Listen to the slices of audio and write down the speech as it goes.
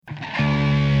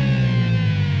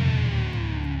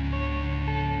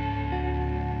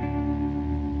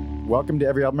Welcome to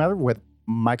Every Album Ever with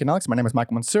Mike and Alex. My name is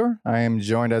Michael Mansour. I am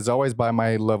joined, as always, by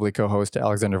my lovely co-host,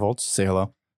 Alexander Volts. Say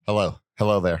hello.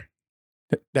 Hello there.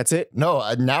 That's it?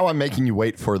 No, now I'm making you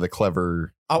wait for the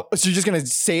clever. Oh, so you're just going to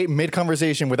say it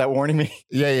mid-conversation without warning me?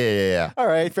 Yeah. All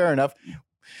right, fair enough.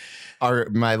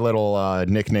 My little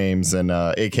nicknames and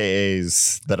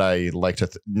AKAs that I like to.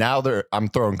 I'm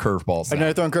throwing curveballs. I know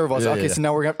you're throwing curveballs. Yeah, Okay, yeah. so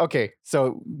now we're going to. Okay,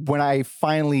 so when I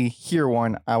finally hear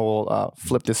one, I will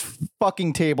flip this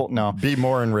fucking table. No. Be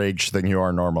more enraged than you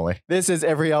are normally. This is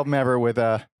Every Album Ever with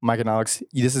Mike and Alex.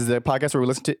 This is the podcast where we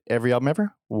listen to every album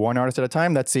ever, one artist at a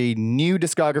time. That's a new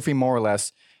discography, more or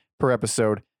less, per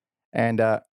episode. And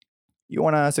you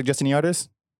want to suggest any artists?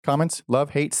 Comments,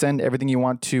 love, hate, send everything you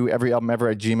want to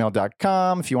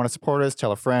everyalbumever@gmail.com. If you want to support us,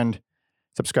 tell a friend,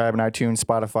 subscribe on iTunes,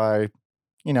 Spotify,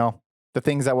 the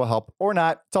things that will help or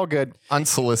not. It's all good.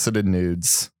 Unsolicited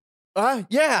nudes.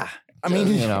 Yeah. I mean,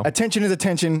 attention is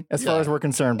attention as far Yeah. as we're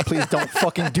concerned. Please don't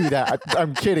fucking do that.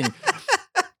 I'm kidding.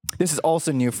 This is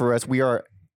also new for us. We are,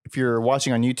 if you're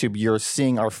watching on YouTube, you're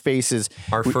seeing our faces.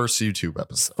 Our first YouTube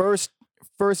episode.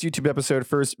 First YouTube episode,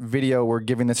 first video. We're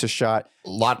giving this a shot.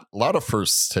 Lot of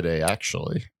firsts today,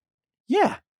 actually.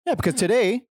 Yeah, because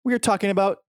today we are talking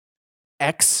about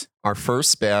X, Our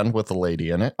first band with a lady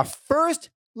in it. our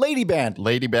first lady band.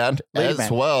 Lady band, Lady as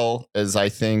band. well as I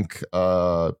think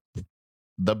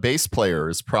the bass player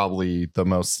is probably the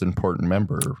most important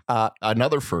member.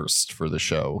 Another first for the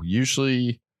show.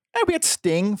 Usually, We had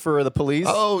Sting for the Police.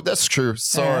 oh, that's true.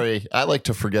 Sorry, I like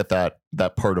to forget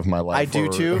that part of my life. I do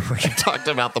where- too. where you talked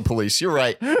about the police. You're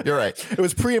right. It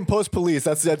was pre and post Police.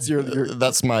 That's your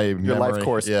That's my life memory.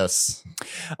 course. Yes.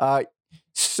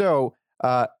 So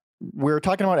we're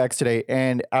talking about X today,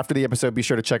 and after the episode, be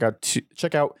sure to check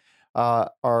out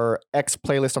our X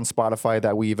playlist on Spotify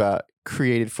that we've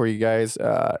created for you guys.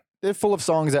 They're full of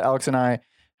songs that Alex and I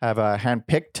have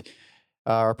handpicked,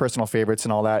 our personal favorites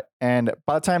and all that. And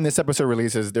by the time this episode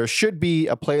releases, there should be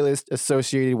a playlist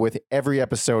associated with every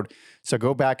episode. So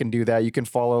go back and do that. You can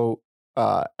follow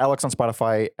Alex on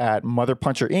Spotify at Mother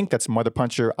Puncher Inc. That's Mother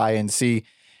Puncher INC.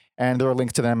 And there are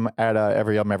links to them at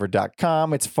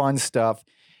everyalbumever.com. It's fun stuff.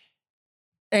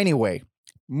 Anyway,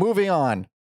 moving on.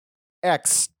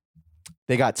 X,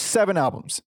 they got 7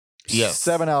 albums. Yes.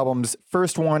 7 albums.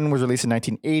 First one was released in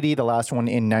 1980. The last one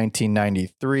in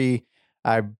 1993.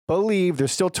 I believe they're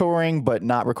still touring, but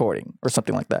not recording or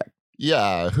something like that.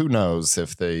 Yeah. Who knows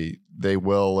if they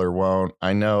will or won't?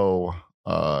 I know.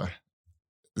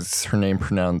 Is her name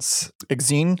pronounced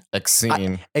Exene.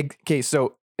 Exene? Okay,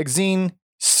 so Exene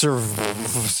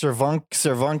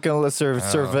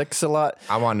Cervixalot.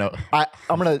 I want to know.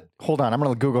 I'm gonna hold on. I'm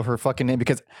gonna Google her fucking name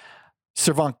because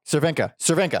Cervenka.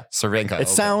 Cervenka. It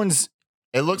sounds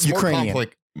It looks Ukrainian.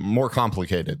 more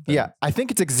complicated. yeah. I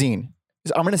think it's Exene.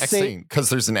 I'm gonna say because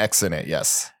there's an X in it.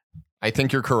 Yes, I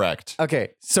think you're correct. okay.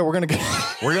 So we're gonna go.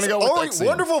 We're gonna go with Oh, Exene.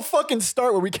 wonderful fucking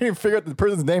start where we can't even figure out the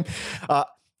person's name.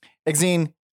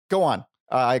 Exene, go on.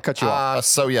 I cut you off.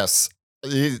 So yes,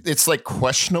 it's like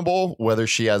questionable whether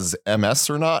she has MS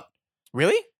or not.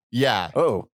 Really? Yeah,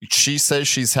 Oh, she says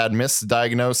she's had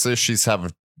misdiagnosis. She's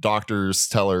have doctors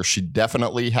tell her she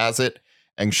definitely has it,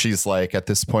 and she's like, at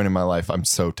this point in my life, I'm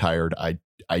so tired.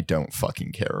 I don't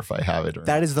fucking care if I have it or not.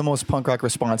 that is the most punk rock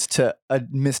response to a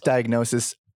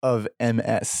misdiagnosis of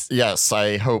MS. Yes,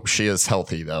 I hope she is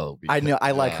healthy though. I know.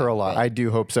 I like her a lot. I do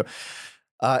hope so.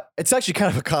 It's actually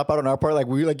kind of a cop out on our part. Like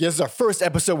yes, this is our first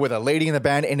episode with a lady in the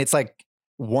band, and it's like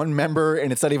one member,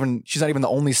 and she's not even the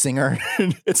only singer.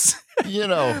 It's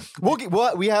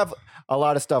we have a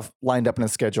lot of stuff lined up in the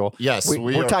schedule. Yes,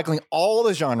 we're tackling all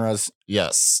the genres.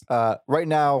 Yes. Right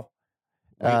now,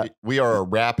 We are a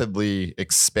rapidly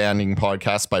expanding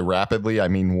podcast. By rapidly, I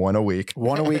mean one a week.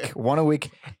 one a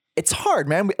week. It's hard,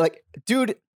 man. Like,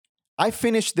 dude, I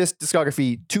finished this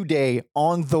discography today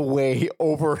on the way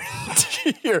over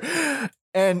here,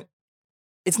 and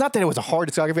it's not that it was a hard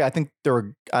discography. I think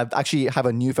I actually have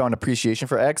a newfound appreciation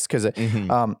for X because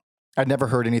Mhm. I'd never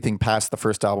heard anything past the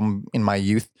first album in my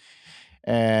youth,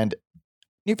 and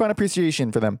newfound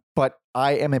appreciation for them. But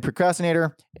I am a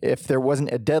procrastinator. If there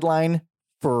wasn't a deadline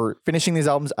for finishing these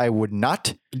albums, I would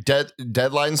not.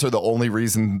 Deadlines are the only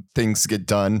reason things get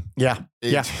done. Yeah.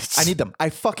 It's- I need them. I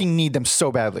fucking need them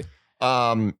so badly.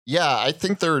 Yeah, I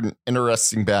think they're an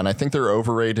interesting band. I think they're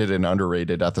overrated and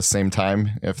underrated at the same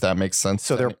time, if that makes sense.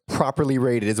 So they're properly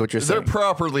rated, is what you're They're saying.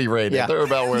 properly rated. Yeah. They're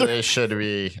about where they should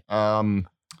be.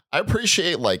 I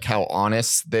appreciate like how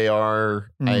honest they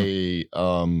are.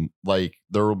 Like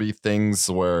there will be things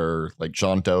where like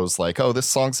John Doe's like, oh, this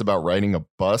song's about riding a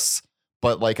bus,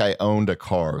 but like I owned a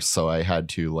car, so I had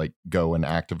to like go and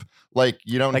active. Like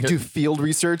you don't Like hear, do field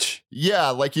research. yeah,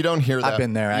 like you don't hear that. I've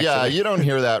been there. Actually. Yeah, you don't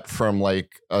hear that from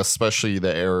like, especially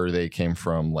the era they came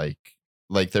from. Like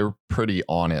they're pretty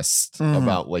honest Mhm.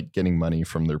 about like getting money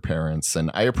from their parents,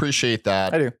 and I appreciate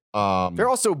that. I do. They're Um,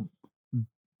 also,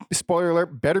 spoiler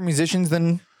alert, better musicians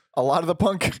than a lot of the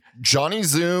punk. Johnny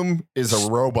Zoom is a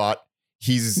robot. I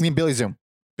He's mean, Billy Zoom.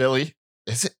 Billy.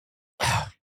 Is it? I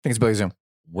think it's Billy Zoom.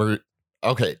 We're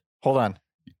okay. Hold on.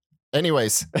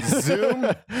 Anyways,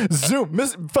 Zoom,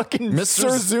 Zoom. Fucking Mr.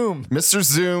 Sir Zoom. Mr.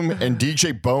 Zoom, and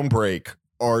DJ Bonebreak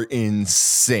are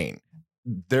insane.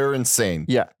 They're insane.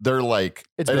 Yeah. They're like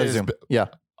It's it Billy is- Zoom. Yeah.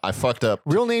 I fucked up.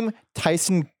 Real name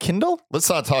Tyson Kindle. Let's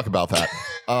not talk about that.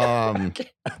 All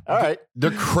right.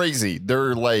 They're crazy.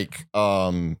 They're like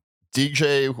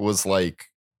DJ was like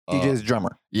DJ's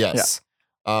drummer. yes.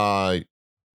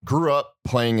 Grew up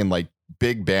playing in like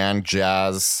big band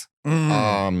jazz.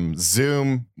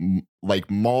 Zoom like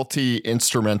multi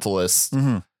instrumentalist.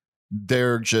 Mhm.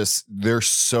 They're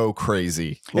so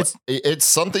crazy. It's- It's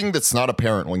something that's not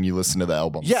apparent when you listen to the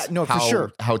albums. Yeah, no, for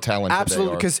sure. How talented Absolutely,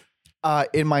 they are. because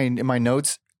in my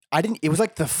notes, I didn't. It was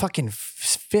like the fucking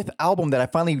fifth album that I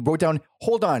finally wrote down.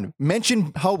 Hold on,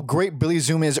 mention how great Billy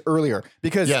Zoom is earlier,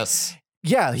 because Yes.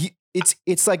 yeah,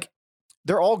 it's like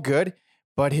they're all good,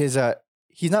 but he's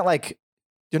not like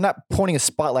they're not pointing a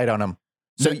spotlight on him,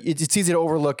 so No. it's easy to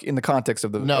overlook in the context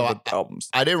of the, No, of the albums.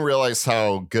 I didn't realize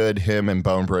how good him and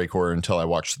Bonebreak were until I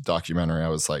watched the documentary. I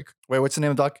was like, Wait, what's the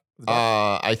name of the doc?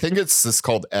 I think it's this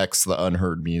called X, the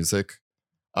Unheard Music.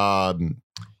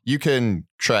 You can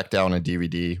track down a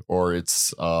DVD or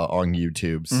it's on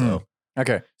YouTube. So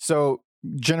Okay, so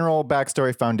general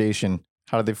backstory, foundation.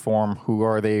 How did they form? Who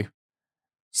are they?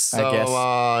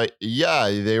 So yeah,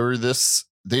 they were this.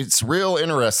 It's real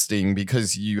interesting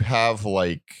because you have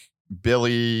like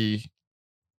Billy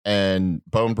and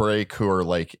Bonebreak who are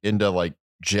like into like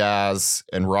jazz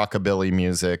and rockabilly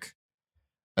music.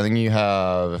 And then you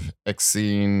have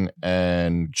Exene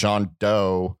and John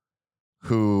Doe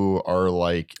who are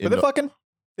like Are they fucking?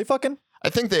 They fucking? I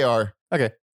think they are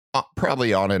Okay.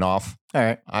 probably on and off. All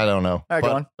right. I don't know. All right,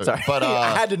 go on. Sorry. But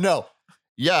I had to know.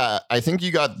 yeah, I think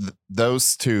you got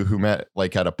those two who met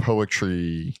like at a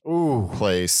poetry Ooh.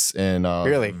 place in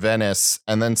Really? Venice,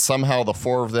 and then somehow the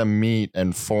four of them meet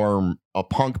and form a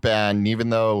punk band. Even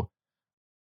though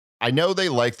I know they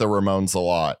like the Ramones a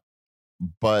lot,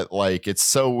 but like it's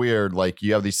so weird. Like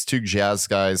you have these two jazz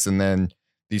guys, and then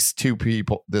these two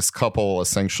people, this couple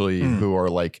essentially, who are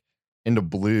like into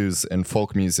blues and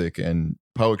folk music and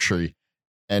poetry,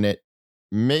 and it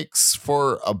makes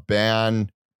for a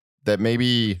band that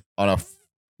maybe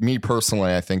me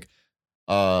personally, I think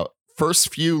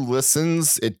first few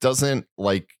listens, it doesn't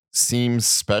like seem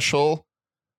special.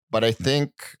 But I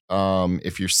think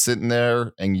if you're sitting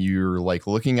there and you're like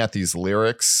looking at these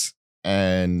lyrics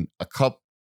and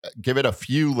give it a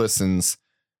few listens,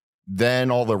 then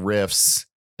all the riffs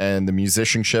and the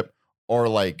musicianship, or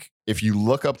like if you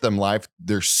look up them live,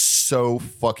 they're so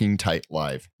fucking tight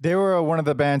live. They were one of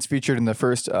the bands featured in the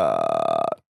first.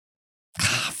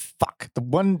 Fuck. The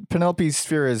one Penelope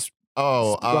Sphere is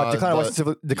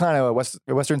Decline of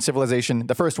Western Civilization.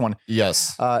 The first one.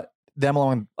 Yes. Them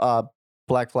along with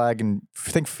Black Flag and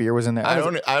I think Fear was in there. I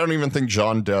don't even think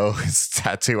John Doe is a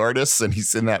tattoo artist, and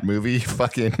he's in that movie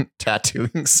fucking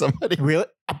tattooing somebody. Really?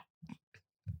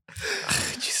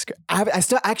 Jesus Christ. I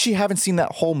still actually haven't seen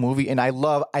that whole movie, and I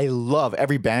love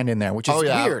every band in there, which is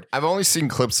weird. I've only seen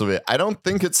clips of it. I don't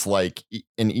think it's like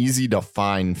an easy to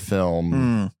find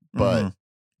film, but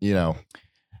you know.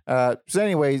 So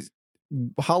anyways,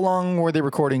 how long were they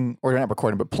recording, or not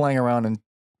recording, but playing around and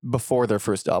before their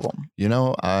first album? You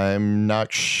know, I'm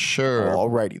not sure.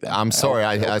 Alrighty then. I'm sorry.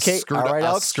 I screwed all right, up.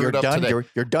 Alex, Screwed you're up done. today.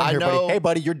 You're done I here, know. buddy. Hey,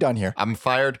 buddy, you're done here. I'm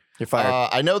fired. You're fired.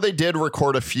 I know they did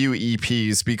record a few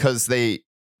EPs because they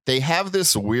have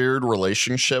this weird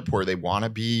relationship where they want to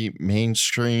be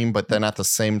mainstream, but then at the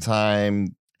same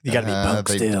time, You gotta be punk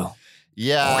they- still.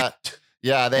 yeah,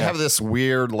 they have this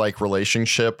weird like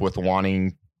relationship with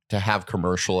wanting to have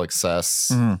commercial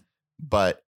success, Mhm.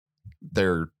 but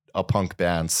they're a punk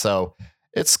band, so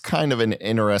it's kind of an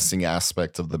interesting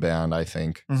aspect of the band, I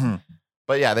think. Mhm.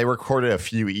 But yeah, they recorded a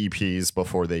few EPs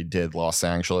before they did Los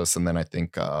Angeles, and then I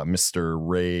think Mr.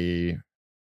 Ray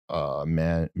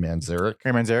Manzarek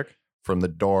Hey, man, Zarek. from The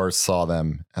Doors saw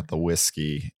them at the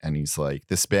Whiskey, and he's like,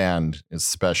 "This band is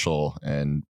special,"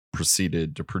 and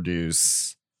proceeded to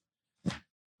produce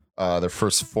their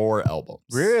first 4 albums.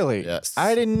 Really? Yes.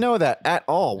 I didn't know that at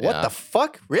all. What Yeah. the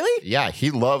fuck? Really? Yeah,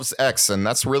 he loves X, and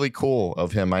that's really cool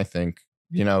of him, I think.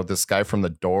 this guy from the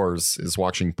Doors is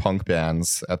watching punk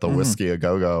bands at the Whiskey A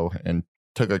Go-Go and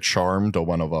took a charm to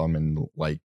one of them and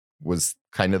like was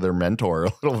kind of their mentor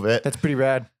a little bit. That's pretty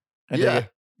rad. Yeah.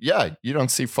 Yeah. You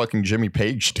don't see fucking Jimmy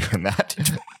Page doing that.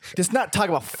 Just not talk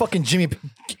about fucking Jimmy.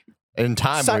 In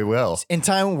time, we will. In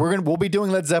time, we'll be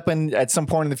doing Led Zeppelin at some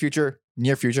point in the future,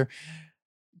 near future.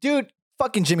 Dude,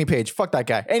 fucking Jimmy Page. Fuck that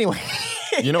guy. Anyway.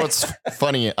 You know what's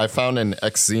funny? I found an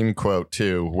Exene quote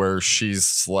too, where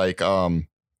she's like,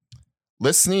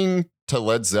 listening to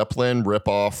Led Zeppelin rip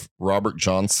off Robert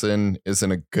Johnson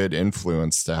isn't a good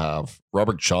influence to have.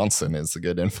 Robert Johnson is a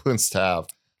good influence to have.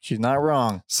 She's not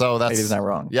wrong. So Lady's not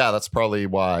wrong. Yeah, that's probably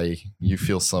why you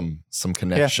feel some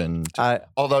connection.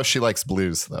 Although she likes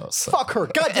blues though. So. Fuck her.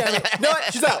 God damn it. No,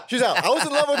 she's out. She's out. I was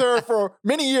in love with her for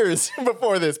many years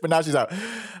before this, but now she's out.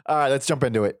 All right, let's jump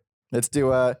into it. Let's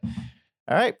do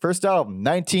all right, first album,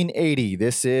 1980.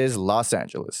 This is Los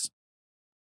Angeles.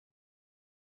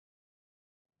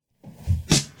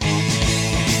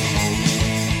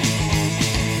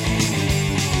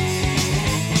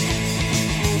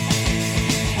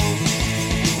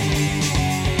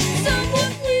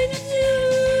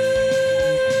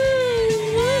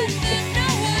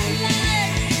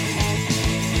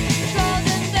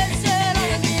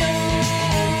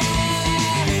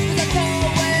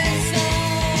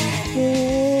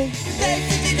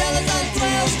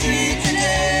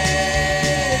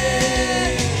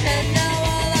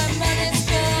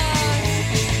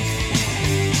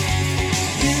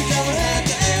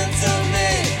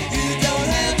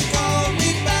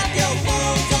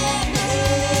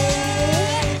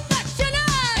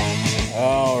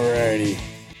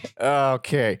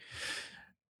 Okay.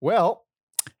 Well,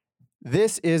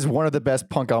 this is one of the best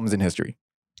punk albums in history.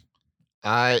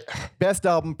 Best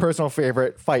album, personal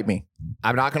favorite, fight me.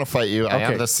 I'm not going to fight you. I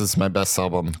have this as my best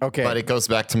album. Okay. But it goes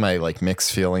back to my like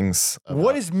mixed feelings.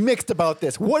 What is mixed about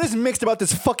this? What is mixed about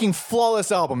this fucking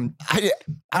flawless album? I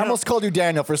almost called you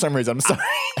Daniel for some reason. I'm sorry.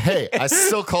 Hey, I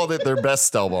still called it their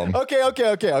best album.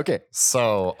 Okay.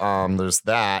 So, there's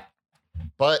that.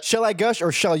 But shall I gush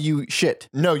or shall you shit?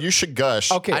 No, you should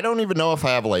gush. Okay. I don't even know if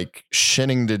I have like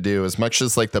shitting to do as much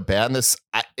as like the band.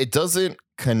 It doesn't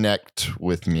connect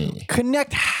with me.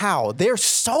 Connect how? They're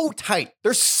so tight.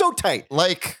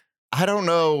 Like, I don't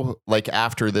know, like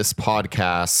after this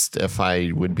podcast, if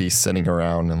I would be sitting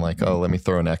around and like, oh, let me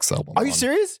throw an X album. Are you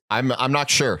serious? I'm not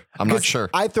sure. I'm not sure.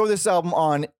 I throw this album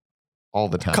on all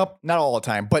the time. Not all the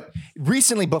time, but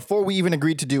recently, before we even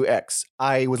agreed to do X,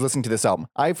 I was listening to this album.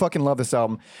 I fucking love this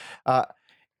album.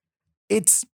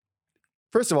 It's,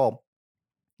 first of all,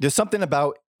 there's something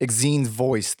about Exene's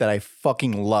voice that I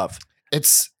fucking love.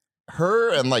 It's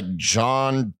her and like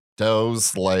John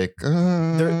Doe's like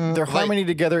their harmony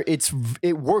together. It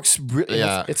works.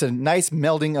 It's a nice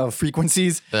melding of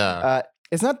frequencies. Yeah.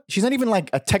 She's not even like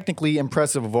a technically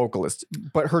impressive vocalist,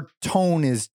 but her tone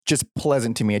is just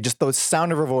pleasant to me. Just the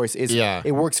sound of her voice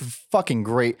it works fucking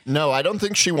great. No, I don't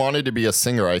think she wanted to be a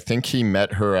singer. I think he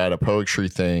met her at a poetry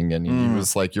thing and he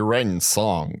was like, you're writing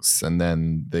songs. And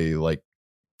then they like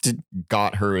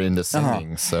got her into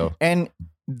singing. So, and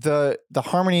the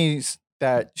harmonies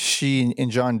that she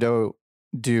and John Doe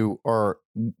do are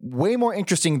way more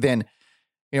interesting than,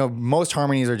 most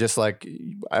harmonies are just like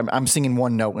I'm singing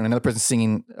one note and another person's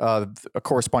singing a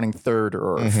corresponding third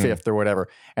or fifth or whatever,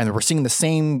 and we're singing the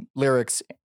same lyrics.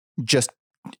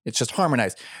 It's just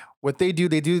harmonized. What they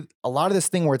do a lot of this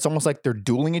thing where it's almost like they're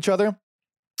dueling each other.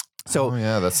 So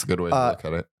that's a good way to look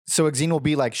at it. So Exene will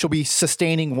be like, she'll be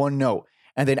sustaining one note,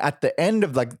 and then at the end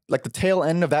of like the tail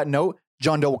end of that note,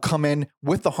 John Doe will come in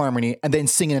with the harmony and then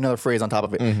sing another phrase on top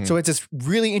of it. So it's this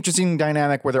really interesting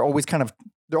dynamic where they're almost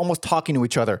talking to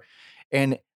each other.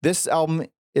 And this album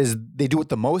they do it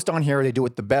the most on here. They do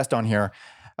it the best on here.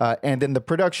 And then the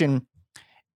production,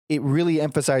 it really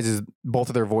emphasizes both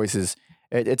of their voices.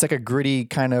 It's like a gritty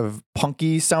kind of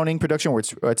punky sounding production where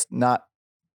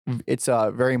it's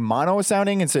very mono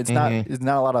sounding. And so it's not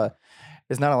a lot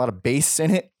of bass in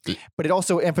it, but it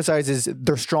also emphasizes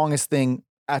their strongest thing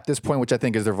at this point, which I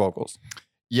think is their vocals.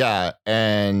 Yeah.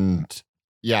 And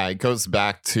it goes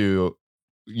back to,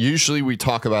 usually we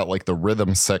talk about like the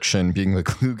rhythm section being the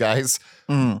glue guys,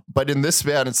 but in this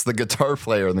band, it's the guitar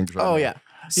player and the drummer. Oh yeah.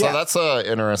 So that's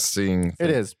interesting thing. It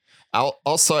is.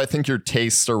 Also, I think your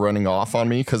tastes are running off on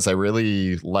me because I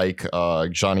really like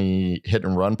Johnny Hit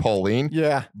and Run Pauline.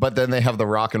 Yeah. But then they have the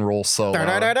rock and roll solo.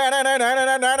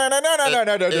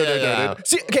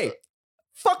 See, okay.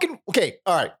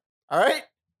 All right.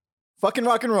 Fucking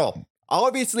rock and roll.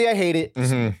 Obviously, I hate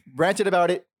it. Ranted about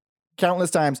it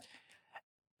countless times.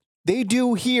 They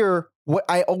do here what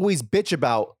I always bitch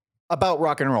about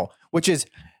rock and roll, which is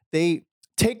they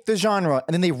take the genre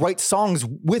and then they write songs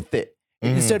with it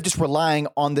instead of just relying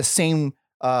on the same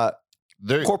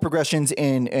chord progressions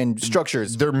and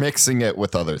structures. They're mixing it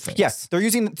with other things. Yes, they're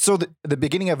using the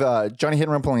beginning of Johnny Hit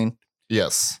and Run Pauline.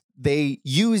 Yes, they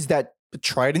use that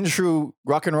tried and true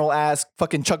rock and roll ass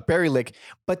fucking Chuck Berry lick,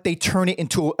 but they turn it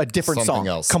into a different Something song,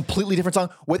 else. completely different song.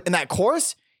 In that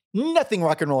chorus, nothing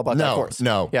rock and roll about that chorus.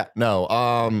 No.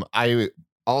 I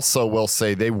also will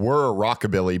say they were a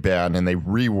rockabilly band and they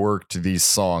reworked these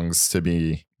songs to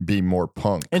be more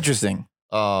punk. Interesting.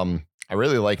 I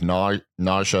really like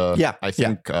Nausea. Yeah, I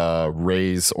think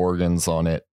Ray's organs on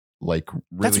it, like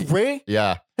really. That's Ray?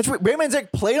 Yeah. That's Ray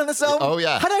Manzarek played on this album? Oh,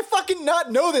 yeah. How did I fucking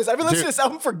not know this? I've been listening to this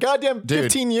album for goddamn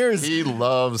 15 years. He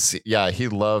loves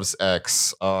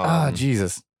X.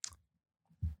 Jesus.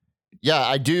 Yeah,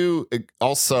 I do.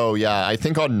 Also, I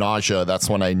think on Nausea, that's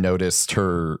when I noticed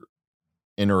her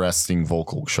interesting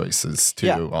vocal choices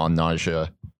too on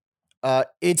Nausea.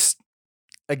 It's,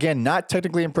 again, not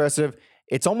technically impressive.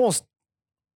 It's almost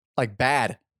like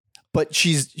bad, but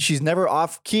she's never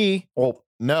off key. Well,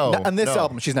 no, on this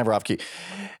album, she's never off key.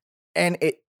 And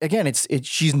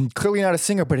she's clearly not a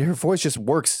singer, but her voice just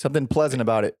works. Something pleasant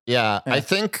about it. Yeah, I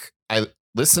think I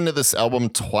listened to this album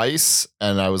twice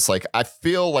and I was like, I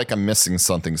feel like I'm missing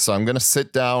something. So I'm going to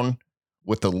sit down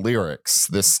with the lyrics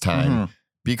this time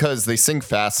because they sing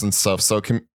fast and stuff. So it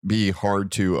can be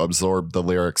hard to absorb the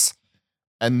lyrics.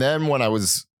 And then when I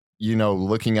was,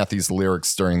 looking at these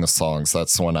lyrics during the songs,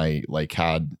 that's when I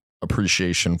had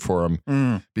appreciation for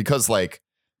them because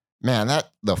man,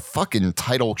 the fucking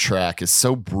title track is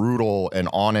so brutal and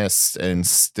honest and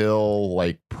still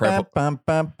prevalent.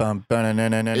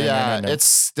 Yeah, it's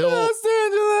still Los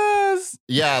Angeles.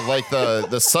 Yeah,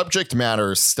 the subject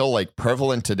matter is still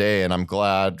prevalent today, and I'm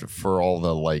glad for all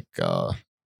the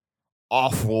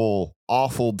awful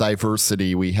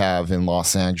diversity we have in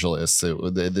Los Angeles.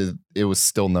 It was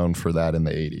still known for that in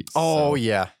the 80s. Oh, so.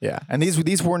 Yeah. And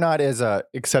these were not as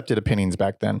accepted opinions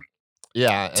back then.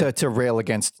 Yeah, to rail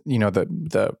against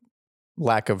the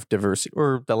lack of diversity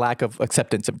or the lack of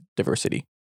acceptance of diversity.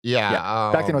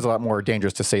 Yeah, back then it was a lot more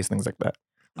dangerous to say things like that.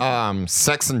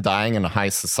 Sex and Dying in a High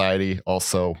Society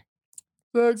also.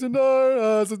 Sex and Dying,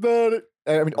 High Society.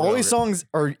 I mean, all these songs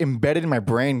are embedded in my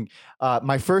brain.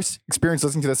 My first experience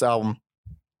listening to this album,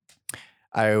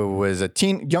 I was a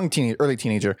early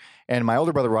teenager, and my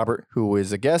older brother Robert, who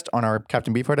was a guest on our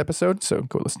Captain Beefheart episode, so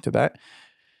go listen to that.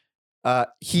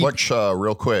 Which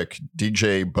real quick,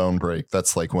 DJ Bonebreak,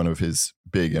 that's one of his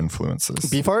big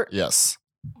influences. Beefheart? Yes.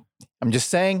 I'm just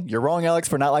saying, you're wrong, Alex,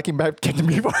 for not liking Captain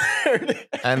Beefheart.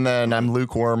 And then I'm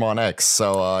lukewarm on X,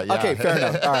 so yeah. Okay, fair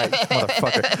enough. All right,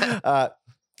 motherfucker.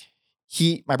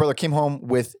 My brother came home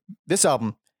with this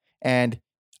album, and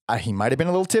he might have been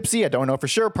a little tipsy. I don't know for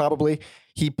sure, probably.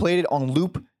 He played it on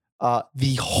loop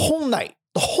the whole night.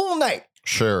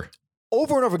 Sure.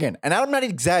 Over and over again. And I'm not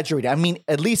exaggerating. I mean,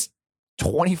 at least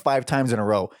 25 times in a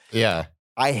row. Yeah.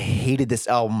 I hated this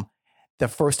album the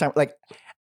first time.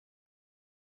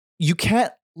 You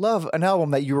can't love an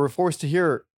album that you were forced to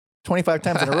hear 25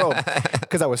 times in a row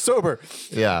because I was sober.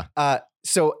 Yeah.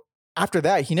 So after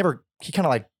that, he kind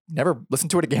of never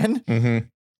listened to it again. Mm-hmm.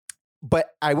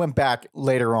 But I went back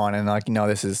later on and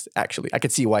this is actually, I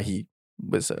could see why he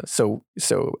was so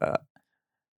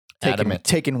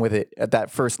taken with it at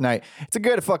that first night. It's a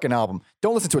good fucking album.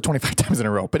 Don't listen to it 25 times in a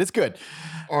row, but it's good.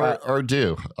 Or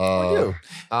do.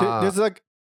 There's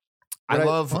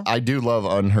I do love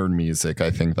Unheard Music.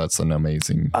 I think that's an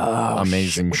amazing which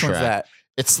track. One's that?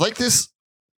 It's this.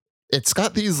 It's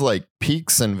got these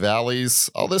peaks and valleys.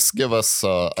 I'll just give us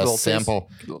a sample.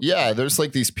 Yeah, there's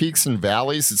these peaks and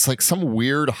valleys. It's some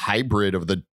weird hybrid of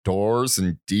the Doors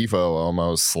and Devo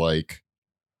almost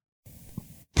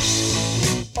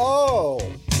Oh.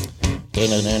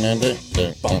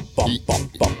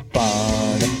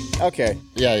 Okay.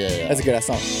 Yeah. That's a good ass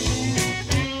song.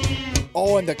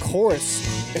 Oh, and the chorus.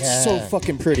 It's so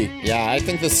fucking pretty. Yeah, I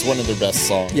think this is one of their best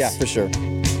songs. Yeah, for sure.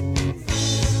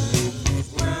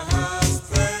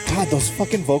 God, those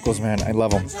fucking vocals, man. I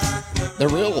love them. They're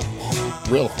real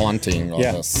haunting on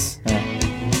this. Yeah.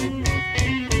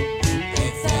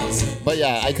 But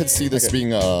yeah, I could see this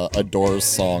being a Doors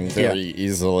song very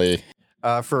easily.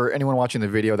 For anyone watching the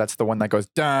video, that's the one that goes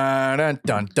dun dun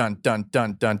dun dun dun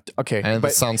dun dun. Okay, and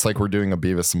it sounds like we're doing a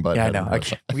Beavis and Butthead. Yeah, I know.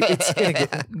 Okay.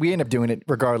 We end up doing it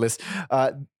regardless.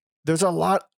 There's a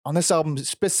lot on this album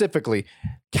specifically.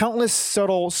 Countless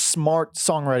subtle, smart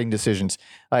songwriting decisions.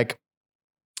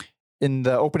 In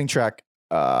the opening track,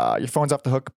 your phone's off the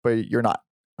hook, but you're not.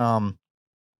 The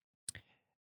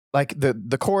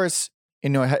chorus,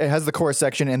 it has the chorus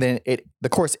section, and then the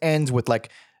chorus ends with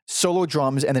solo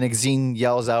drums, and then Exene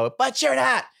yells out, "But you're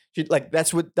not." Like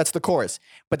that's the chorus.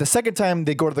 But the second time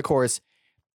they go to the chorus,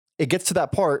 it gets to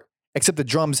that part, except the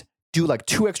drums do like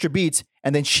 2 extra beats,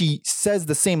 and then she says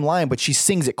the same line, but she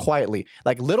sings it quietly.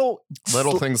 Like little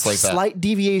things like that. Slight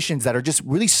deviations that are just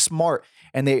really smart,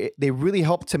 and they really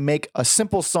help to make a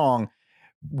simple song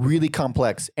really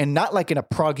complex, and not like in a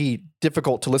proggy,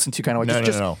 difficult to listen to kind of way.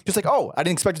 Just like, oh, I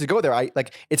didn't expect it to go there.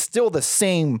 It's still the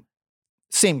same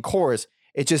chorus.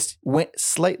 It just went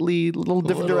slightly a little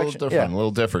different direction. A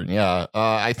little different. Yeah.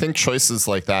 I think choices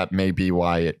like that may be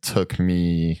why it took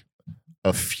me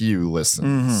a few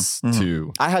listens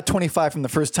to. I had 25 from the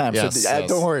first time, yes, so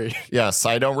don't worry. Yes,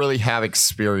 I don't really have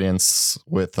experience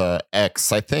with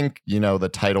X. I think, the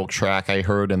title track I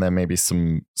heard, and then maybe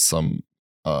some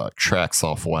tracks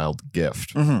off Wild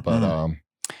Gift. But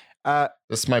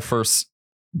this is my first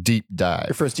deep dive.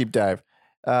 Your first deep dive.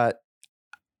 I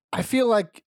feel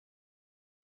like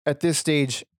at this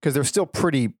stage, because they're still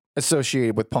pretty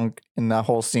associated with punk in that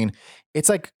whole scene, it's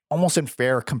like almost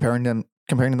unfair comparing them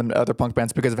to other punk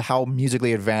bands because of how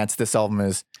musically advanced this album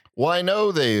is. Well, I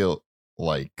know they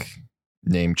like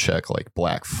name check like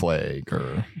Black Flag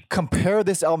or compare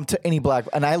this album to any Black,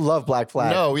 and I love Black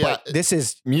Flag. No, yeah, this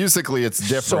is musically it's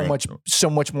different. So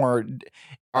much more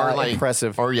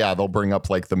impressive. Or they'll bring up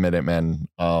like the Minutemen.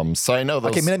 So I know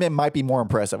those. Okay, Minutemen might be more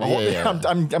impressive.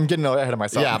 I'm getting ahead of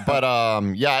myself. Yeah, but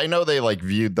I know they like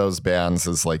viewed those bands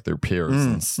as like their peers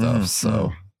and stuff.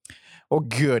 So. Oh,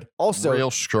 good. Also,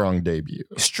 real strong debut.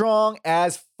 Strong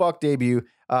as fuck debut.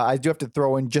 I do have to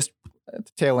throw in just at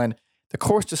the tail end. The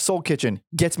chorus to Soul Kitchen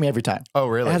gets me every time. Oh,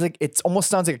 really? It almost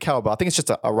sounds like a cowbell. I think it's just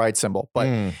a ride cymbal,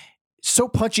 but so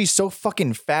punchy, so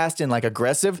fucking fast and like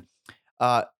aggressive,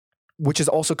 which is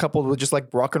also coupled with just like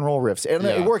rock and roll riffs. And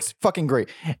it works fucking great.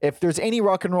 If there's any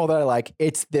rock and roll that I like,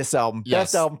 it's this album. Yes.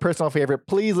 Best album, personal favorite.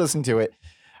 Please listen to it.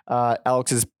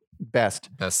 Alex's best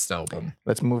album.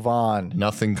 Let's move on.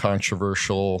 Nothing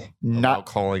controversial about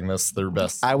calling this their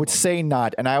best. I would say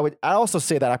not, and I also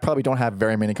say that I probably don't have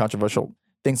very many controversial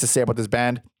things to say about this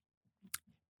band,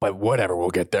 but whatever, we'll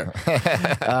get there.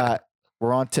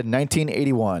 We're on to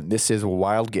 1981. This is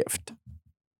Wild Gift.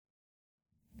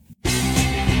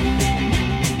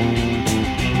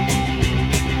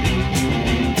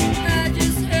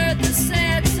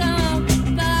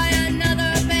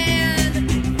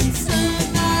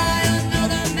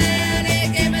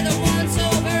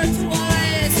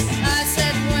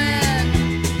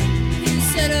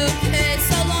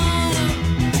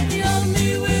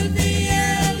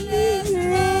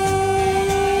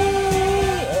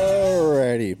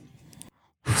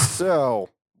 So,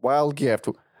 Wild Gift,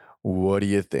 what do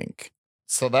you think?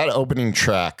 So that opening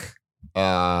track, me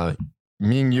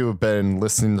and you have been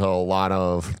listening to a lot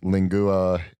of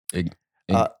Lingua.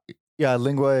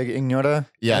 Lingua Ignota.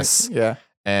 Yes. Yeah.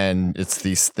 And it's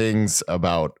these things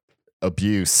about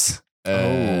abuse.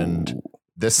 And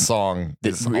this song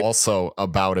is also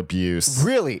about abuse.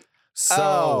 Really?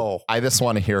 So I just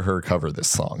want to hear her cover this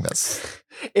song.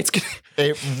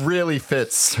 It really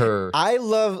fits her. I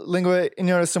love Lingua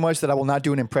Ignota so much that I will not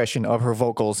do an impression of her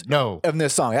vocals. In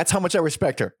this song. That's how much I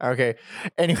respect her. Okay.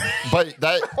 Anyway, but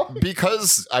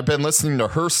because I've been listening to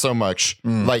her so much,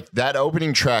 like that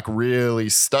opening track really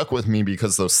stuck with me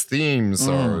because those themes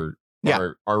are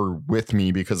with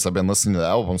me because I've been listening to the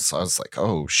album. So I was like,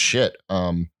 oh shit.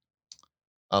 I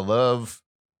love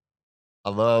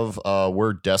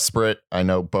We're Desperate. I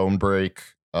know Bone Break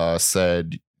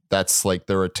said that's like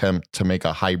their attempt to make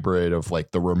a hybrid of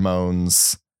like the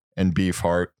Ramones and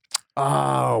Beefheart.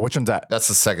 Oh, which one's that? That's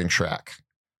the second track.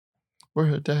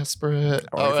 We're Desperate.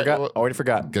 Already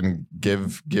forgot. Gonna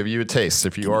give you a taste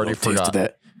if you already forgot.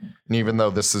 And even though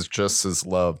this is just as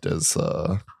loved as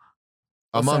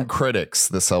among critics,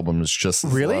 this album is just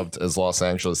as loved as Los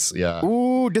Angeles. Yeah.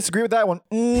 Ooh, disagree with that one.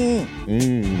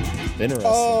 Interesting.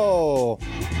 Oh.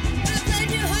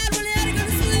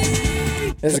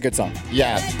 This is a good song.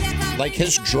 Yeah. Like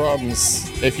his drums,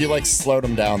 if you like slowed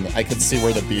them down, I could see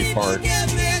where the Beefheart.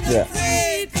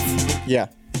 Yeah.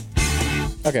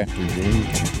 Okay.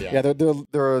 Yeah, they're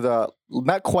the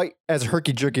not quite as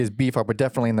herky jerky as Beefheart, but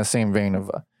definitely in the same vein of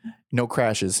no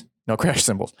crash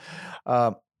cymbals.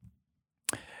 I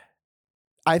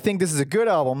think this is a good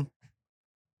album.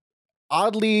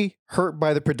 Oddly hurt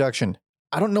by the production.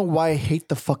 I don't know why I hate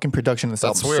the fucking production of this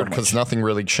album. That's weird because nothing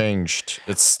really changed.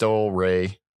 It's still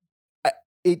Ray.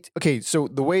 So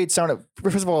the way it sounded,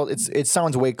 first of all, it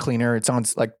sounds way cleaner. It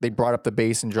sounds like they brought up the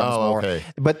bass and drums more. Okay.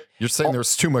 But you're saying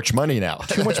there's too much money now.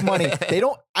 Too much money. They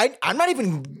don't. I'm not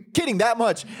even kidding that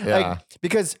much. Yeah.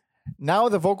 Because now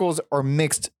the vocals are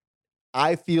mixed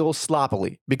I feel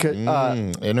sloppily because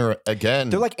again,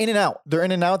 they're like in and out. They're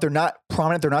in and out. They're not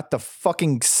prominent. They're not the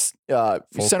fucking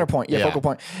center point. Yeah, focal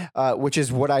point. Which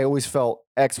is what I always felt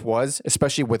X was,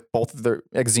 especially with both of their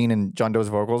Exene and John Doe's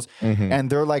vocals. And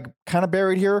they're like kind of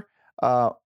buried here.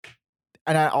 And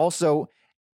I also,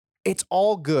 it's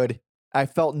all good. I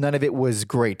felt none of it was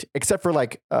great, except for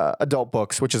like Adult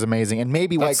Books, which is amazing, and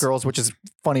maybe White Girls, which is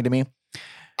funny to me.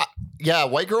 Yeah,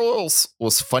 White Girls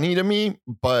was funny to me,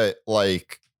 but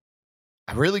like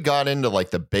I really got into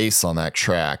like the bass on that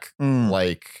track.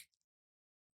 Like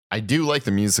I do like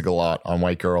the music a lot on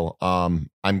White Girl.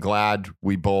 I'm glad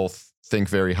we both think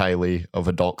very highly of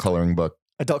Adult Coloring Book.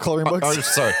 Adult Coloring Books? Oh,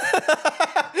 sorry.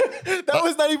 That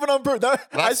was not even on purpose.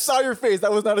 I saw your face.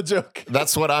 That was not a joke.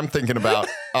 That's what I'm thinking about.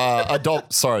 Adult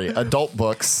Books. Adult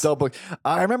Books.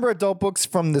 I remember Adult Books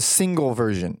from the single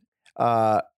version.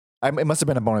 It must have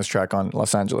been a bonus track on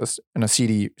Los Angeles in a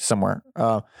CD somewhere.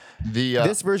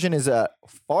 This version is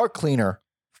far cleaner,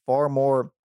 far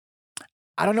more.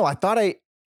 I don't know.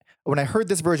 When I heard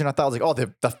this version, I thought I was like, oh,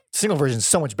 the single version is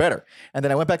so much better. And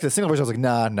then I went back to the single version. I was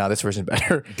like, nah, this version's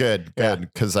better. Good.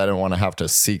 Because I didn't want to have to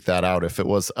seek that out if it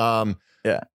was.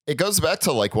 It goes back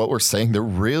to like what we're saying. They're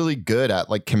really good at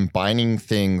like combining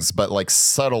things, but like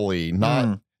subtly,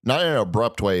 not in an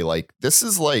abrupt way. Like this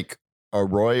is like a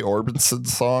Roy Orbison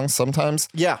song sometimes.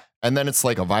 Yeah. And then it's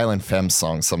like a Violent Femmes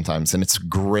song sometimes. And it's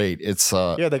great. It's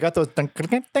they got those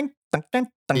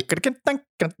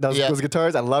those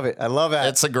guitars. I love it.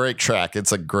 It's a great track.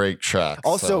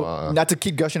 Also, not to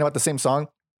keep gushing about the same song,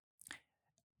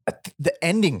 the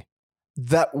ending,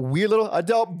 that weird little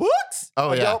Adult Books.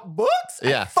 Adult Books.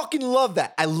 Yeah. I fucking love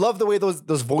that. I love the way those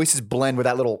voices blend with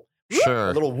that little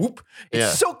little whoop.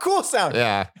 It's so cool sound.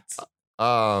 Yeah.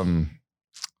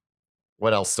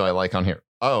 What else do I like on here?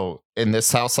 Oh, In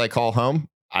This House I Call Home.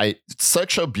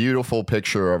 Such a beautiful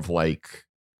picture of like,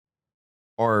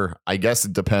 or I guess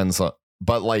it depends on,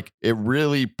 but like it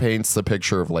really paints the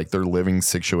picture of like their living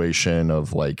situation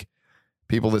of like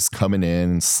people just coming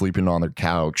in and sleeping on their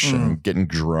couch and getting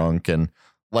drunk. And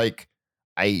like,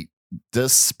 I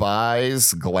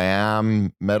despise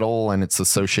glam metal and its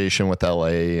association with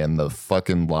LA and the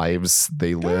fucking lives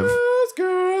they live.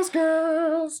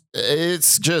 Girls.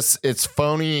 It's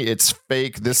phony. It's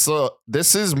fake. This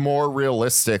is more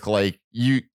realistic. Like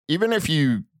even if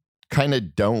you kind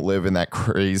of don't live in that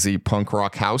crazy punk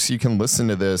rock house, you can listen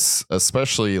to this,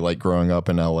 especially like growing up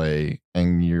in LA,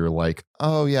 and you're like,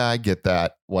 oh yeah, I get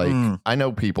that. Like I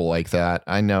know people like that.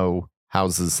 I know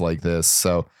houses like this.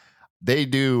 So they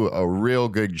do a real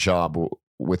good job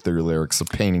with their lyrics of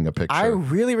painting a picture. I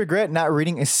really regret not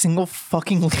reading a single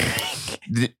fucking lyric.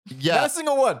 Not a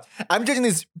single one. I'm judging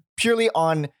these purely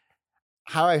on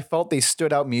how I felt they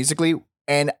stood out musically,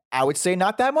 and I would say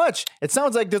not that much. It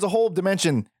sounds like there's a whole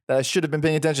dimension that I should have been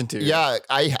paying attention to. Yeah,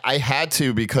 I had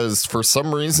to, because for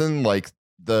some reason, like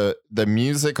the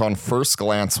music on first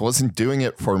glance wasn't doing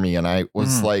it for me, and I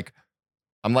was like,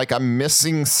 I'm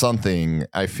missing something.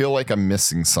 I feel like I'm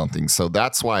missing something. So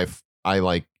that's why I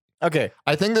like. Okay.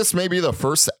 I think this may be the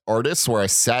first artist where I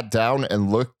sat down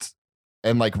and looked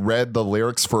and like read the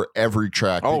lyrics for every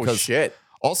track. Oh, because shit.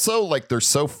 Also, like they're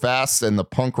so fast, and the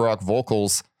punk rock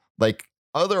vocals, like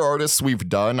other artists we've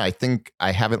done, I think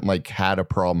I haven't like had a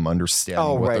problem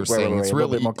understanding what they're saying. It's really a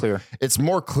little bit more clear. It's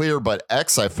more clear, but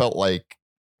X, I felt like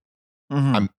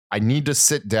I need to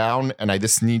sit down and I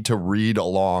just need to read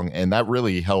along, and that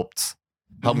really helped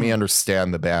me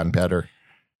understand the band better.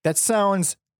 That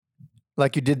sounds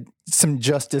like you did some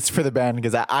justice for the band,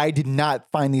 because I did not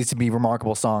find these to be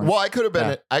remarkable songs. Well, I could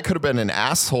have been an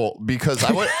asshole because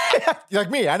I would. Like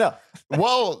me, I know.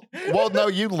 Well, no,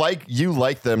 you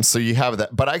like them, so you have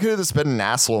that. But I could have just been an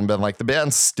asshole and been like, the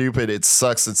band's stupid, it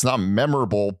sucks, it's not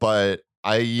memorable. But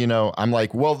I'm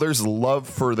like, well, there's love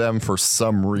for them for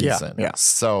some reason. Yeah.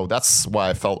 So that's why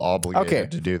I felt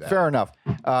obligated to do that. Fair enough.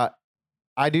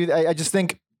 I just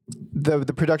think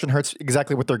the production hurts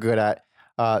exactly what they're good at.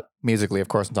 Musically, of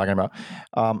course, I'm talking about.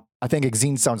 I think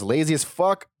Exene sounds lazy as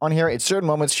fuck on here. At certain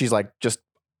moments, she's like just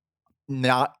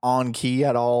not on key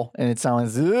at all, and it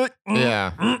sounds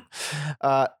yeah.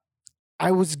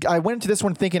 I went into this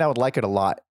one thinking I would like it a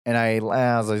lot, and I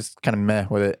was just kind of meh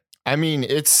with it. I mean,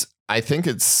 I think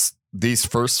it's these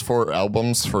first 4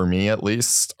 albums for me at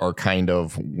least are kind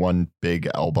of one big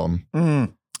album.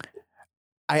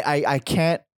 I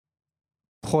can't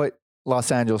put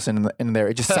Los Angeles in there.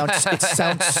 It just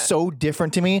sounds so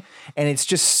different to me, and it's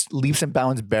just leaps and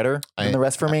bounds better than the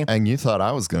rest for me. And you thought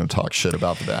I was going to talk shit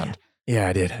about the band. Yeah,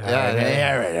 I did.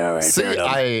 Yeah, all right. See,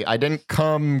 I didn't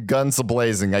come guns a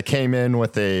blazing. I came in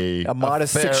with a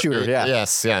modest 6-shooter. Yeah.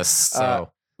 Yes.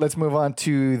 So let's move on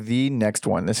to the next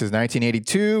one. This is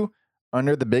 1982,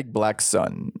 Under the Big Black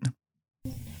Sun.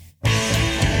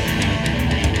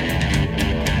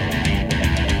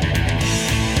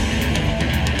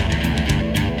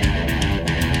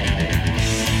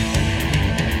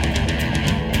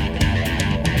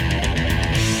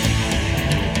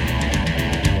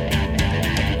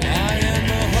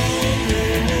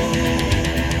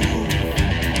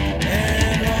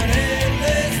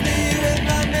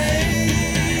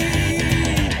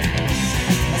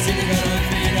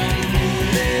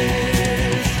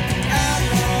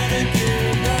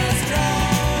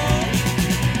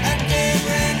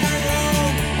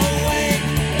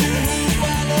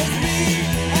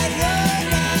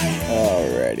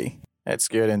 Let's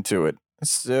get into it.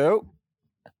 So,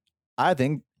 I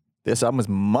think this album is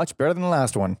much better than the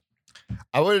last one.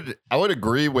 I would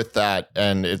agree with that,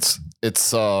 and it's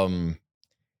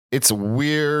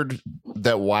weird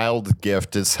that Wild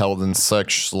Gift is held in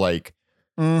such like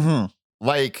it's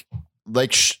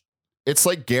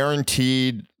like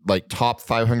guaranteed like top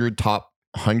 500, top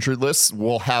 100 lists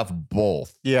will have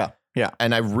both. Yeah.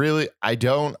 And I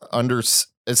don't understand.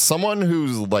 As someone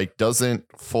who's like doesn't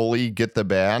fully get the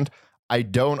band, I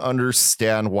don't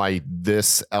understand why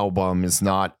this album is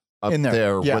not up in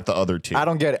there with the other two. I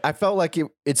don't get it. I felt like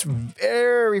it's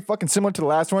very fucking similar to the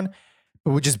last one,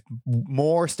 but with just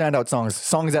more standout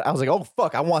songs that I was like, oh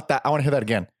fuck, I want that. I want to hear that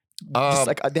again. Just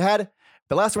like the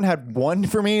last one had 1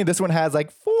 for me. This one has like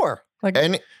 4. Like,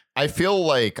 and I feel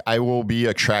like I will be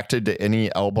attracted to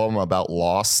any album about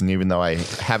loss, and even though I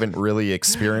haven't really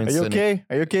experienced. Are you okay?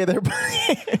 Are you okay there?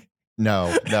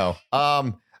 No.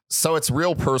 So it's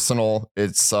real personal.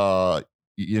 It's a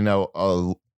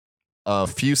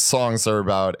few songs are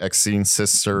about Exine's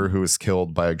sister who was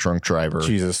killed by a drunk driver.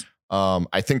 Jesus.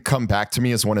 I think Come Back to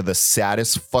Me is one of the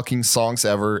saddest fucking songs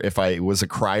ever. If I was a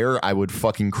crier, I would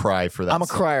fucking cry for that. I'm a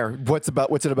crier. What's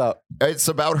it about? It's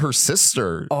about her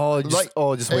sister. Just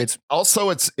wait. Also,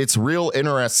 it's real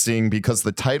interesting because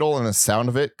the title and the sound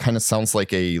of it kind of sounds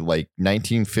like a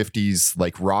 1950s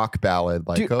like rock ballad,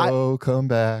 like Dude, come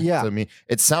back to me.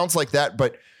 It sounds like that,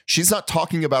 but she's not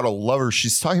talking about a lover.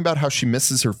 She's talking about how she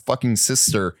misses her fucking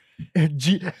sister.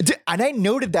 And I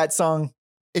noted that song.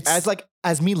 It's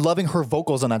as me loving her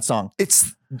vocals on that song.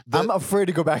 I'm afraid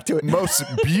to go back to it. Most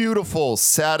beautiful,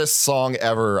 saddest song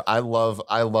ever. I love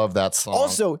that song.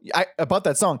 Also, about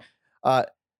that song,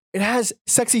 it has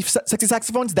sexy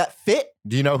saxophones that fit.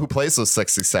 Do you know who plays those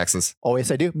sexy saxes? Oh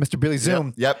yes, I do. Mr. Billy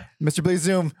Zoom. Yep. Mr. Billy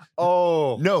Zoom.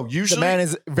 Oh no, usually the man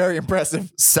is very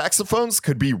impressive. Saxophones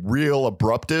could be real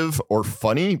abruptive or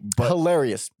funny, but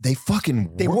hilarious. They work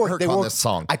on this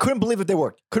song. I couldn't believe that they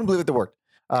worked.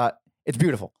 It's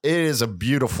beautiful. It is a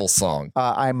beautiful song.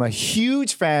 I'm a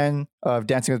huge fan of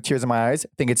Dancing with Tears in My Eyes. I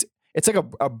think it's like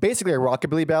basically a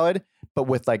rockabilly ballad, but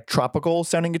with like tropical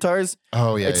sounding guitars.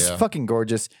 Oh yeah, it's fucking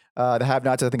gorgeous. The Have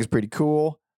Nots I think is pretty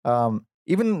cool.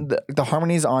 Even the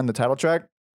harmonies on the title track,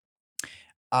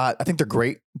 I think they're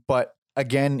great. But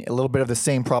again, a little bit of the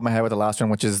same problem I had with the last one,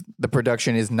 which is the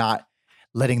production is not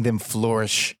letting them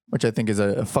flourish, which I think is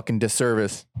a fucking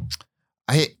disservice.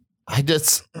 I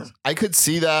could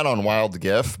see that on Wild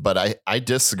Gift, but I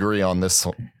disagree on this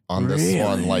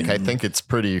one. Like I think it's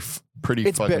pretty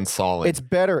fucking solid. It's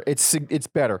better. It's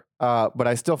better. But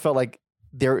I still felt like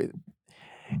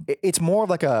it's more of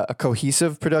like a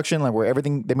cohesive production, like where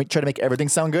they try to make everything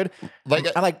sound good. Like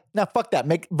I'm like, nah, fuck that.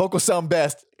 Make vocals sound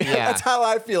best. Yeah. That's how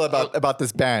I feel about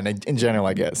this band in general,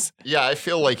 I guess. Yeah, I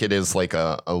feel like it is like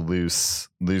a loose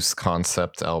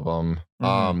concept album.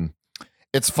 Mm-hmm.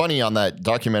 It's funny on that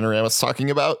documentary I was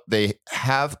talking about. I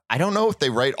don't know if they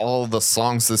write all the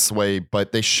songs this way,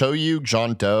 but they show you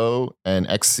John Doe and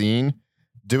Exene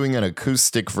doing an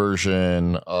acoustic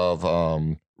version of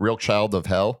Real Child of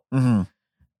Hell. Mm-hmm.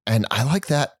 And I like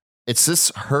that. It's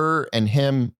just her and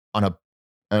him on an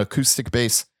acoustic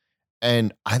bass.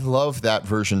 And I love that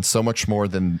version so much more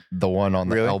than the one on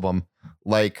the album.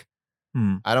 Like,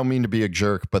 I don't mean to be a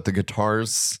jerk, but the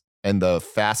guitars and the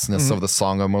fastness of the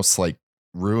song almost like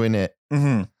ruin it.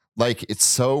 Mm-hmm. Like it's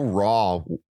so raw,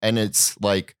 and it's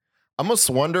like I almost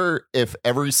wonder if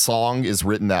every song is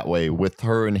written that way with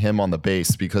her and him on the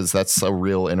bass, because that's a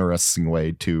real interesting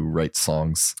way to write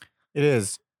songs. It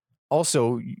is.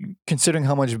 Also, considering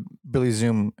how much Billy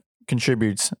Zoom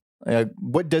contributes,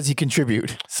 what does he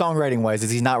contribute songwriting wise?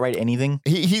 Does he not write anything?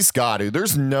 He's got to.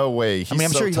 There's no way. I'm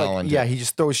so sure talented. He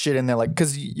just throws shit in there, like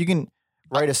because you can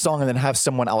write a song and then have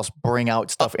someone else bring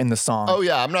out stuff in the song. Oh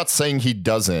yeah, I'm not saying he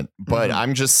doesn't, but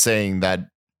I'm just saying that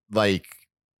like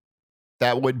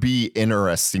that would be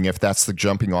interesting if that's the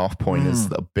jumping off point is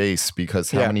the bass,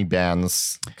 because how many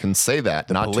bands can say that?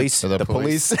 The police. The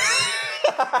police.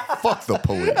 Fuck the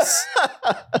police.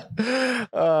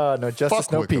 No justice,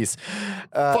 Fuck no peace.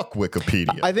 Fuck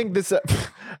Wikipedia. I think this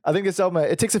album,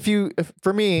 it takes a few,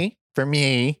 for me,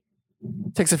 it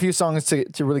takes a few songs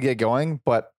to really get going,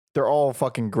 but they're all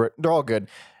fucking great. They're all good.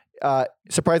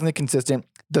 Surprisingly consistent.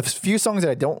 The few songs that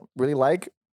I don't really like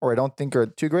or I don't think are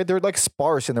too great, they're like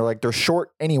sparse and they're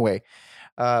short anyway.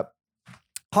 How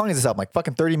long is this album? Like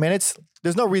fucking 30 minutes?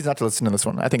 There's no reason not to listen to this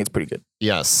one. I think it's pretty good.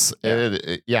 Yes.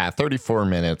 34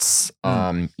 minutes.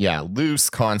 Loose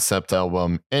concept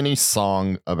album. Any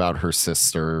song about her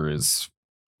sister is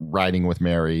Riding with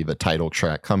Mary, the title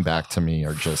track, Come Back to Me,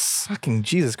 are just fucking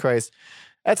Jesus Christ.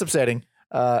 That's upsetting.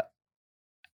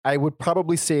 I would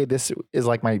probably say this is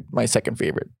like my second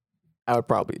favorite. I would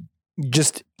probably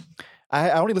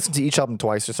I only listened to each album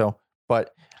twice or so,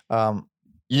 but I'll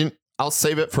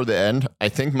save it for the end. I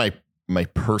think my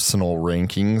personal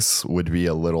rankings would be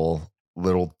a little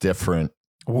different.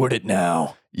 Would it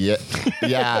now? Yeah.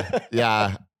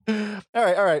 All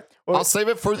right. Well, I'll save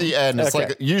it for the end. It's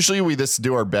like usually we just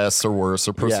do our best or worst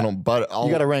or personal, but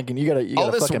you got a ranking. You got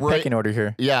a fucking pecking order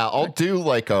here. Yeah, I'll do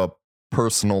like a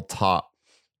personal top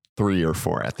 3 or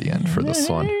 4 at the end for this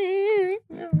one. Yeah.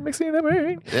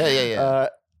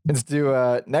 Let's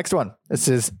do next one. This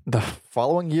is the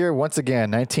following year, once again,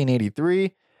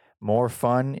 1983. More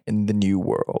Fun in the New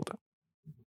World.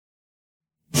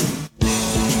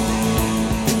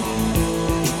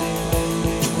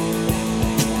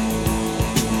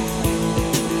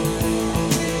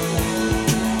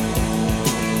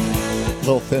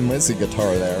 Little Thin Lizzy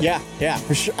guitar there. Yeah,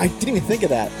 for sure. I didn't even think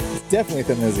of that. It's definitely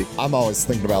Thin Lizzy. I'm always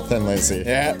thinking about Thin Lizzy.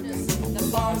 Yeah.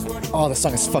 Oh, the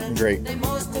song is fucking great. They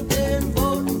must have been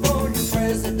voting for your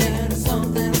president or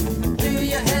something. Do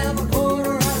you have a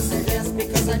quarter? I said yes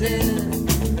because I did.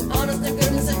 Honest to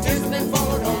goodness, the tears been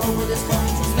falling all over this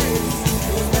country's face.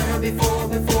 It was better before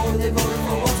they voted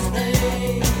for what's his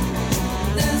name.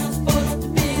 This was supposed to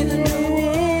be the new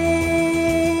world.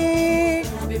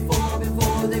 Before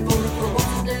they voted for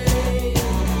what's his name.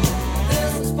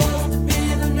 This was supposed to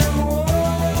be the new world.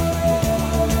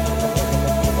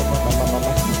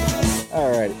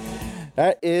 All right.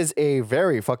 That is a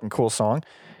very fucking cool song.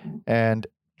 And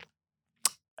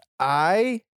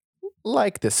I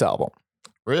like this album.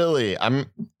 Really? I'm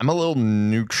a little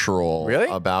neutral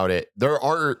about it. There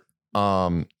are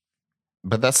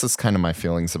but that's just kind of my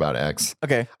feelings about X.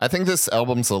 Okay. I think this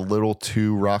album's a little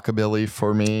too rockabilly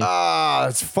for me.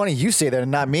 It's funny you say that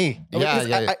and not me.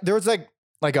 Yeah. There was like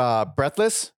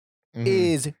Breathless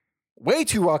is way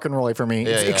too rock and rolly for me.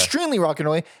 It's extremely rock and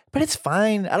rolly, but it's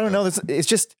fine. I don't know. It's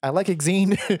just I like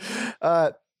Exene.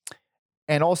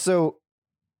 And also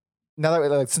now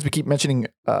that since we keep mentioning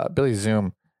Billy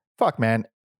Zoom, fuck man,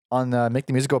 on Make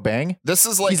the Music Go Bang. This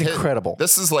is like he's incredible.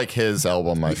 This is like his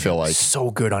album, I feel like. So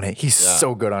good on it. He's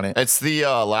so good on it. It's the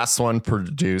last one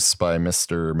produced by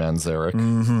Mr.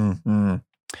 Manzarek.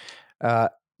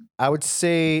 I would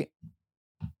say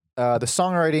the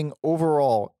songwriting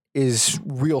overall is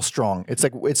real strong. It's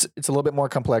like it's a little bit more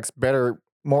complex, better,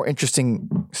 more interesting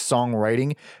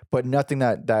songwriting, but nothing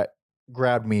that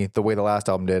grabbed me the way the last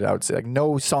album did. I would say like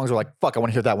no songs were like fuck, I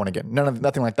want to hear that one again.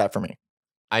 Nothing like that for me.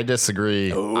 I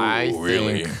disagree. I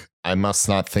think I Must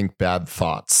Not Think Bad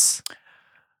Thoughts.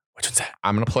 Which one's that?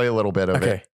 I'm gonna play a little bit of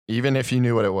it. Even if you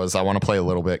knew what it was, I want to play a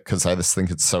little bit because I just think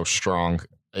it's so strong.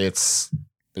 It's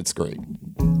great.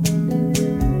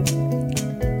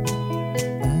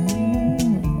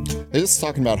 It's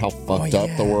talking about how fucked up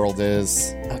the world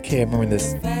is. Okay, I remember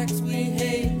this.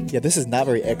 Yeah, this is not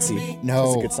very X-y. No,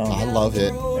 it's a good song. I love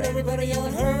it. Everybody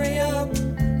yelling, hurry up,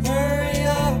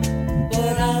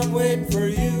 but I'm waiting for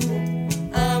you.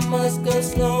 I must go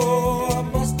slow, I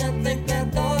must not think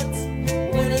bad thoughts.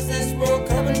 When is this world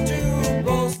coming to?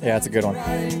 Both yeah, it's a good one.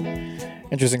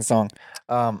 Interesting song.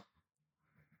 Whoop.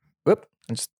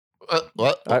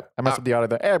 What? I messed with the audio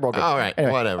there. Hey, I broke it. All right,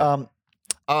 anyway, whatever.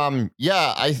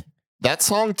 That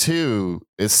song too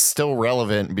is still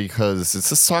relevant because it's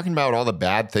just talking about all the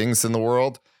bad things in the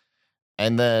world.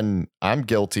 And then I'm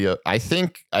guilty of, I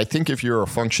think if you're a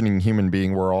functioning human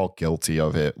being, we're all guilty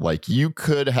of it. Like you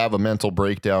could have a mental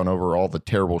breakdown over all the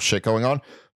terrible shit going on,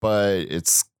 but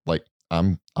it's like,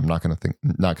 I'm not going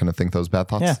to think those bad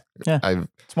thoughts. Yeah.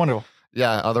 It's wonderful.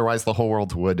 Yeah. Otherwise the whole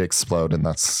world would explode. And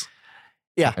that's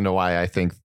kind of why I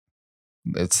think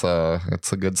it's a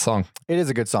good song. It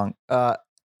is a good song.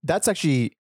 That's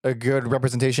actually a good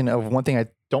representation of one thing I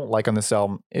don't like on this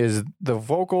album is the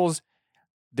vocals.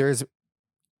 There's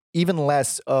even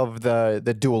less of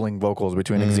the dueling vocals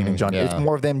between Exene and John. yeah. It's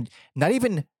more of them, not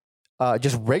even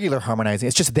just regular harmonizing.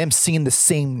 It's just them singing the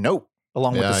same note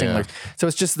along with the same lyrics. So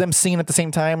it's just them singing at the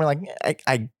same time. We're like,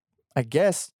 I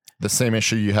guess. The same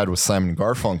issue you had with Simon and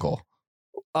Garfunkel.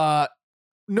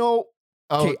 No.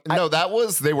 Oh Okay, no,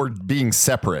 they were being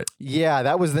separate. Yeah,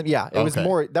 that was it was Okay.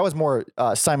 more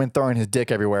Simon throwing his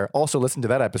dick everywhere. Also listen to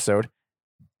that episode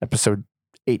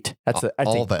 8. That's I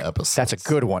All think the episodes. that's a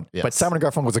good one. But Yes. Simon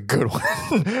and Garfunkel was a good one.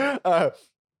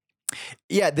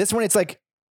 Yeah, this one it's like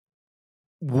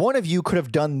one of you could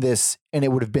have done this and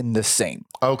it would have been the same.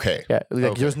 Okay. Yeah,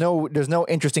 like Okay. there's no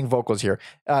interesting vocals here,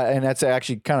 and that's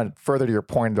actually kind of further to your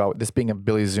point about this being a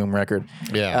Billy Zoom record.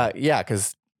 Yeah. Yeah,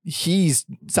 because he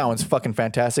sounds fucking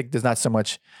fantastic. There's not so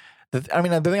much. The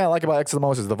thing I like about X the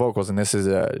most is the vocals, and this is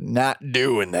not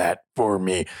doing that for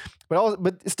me.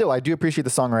 But still, I do appreciate the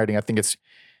songwriting. I think it's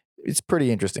pretty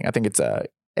interesting. I think it's a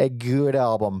good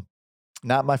album.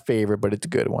 Not my favorite, but it's a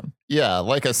good one. Yeah,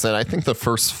 like I said, I think the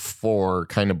first 4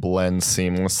 kind of blend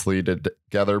seamlessly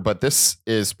together, but this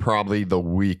is probably the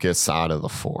weakest out of the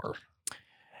 4.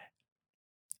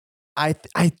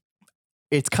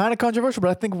 It's kind of controversial, but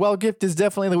I think Well Gift is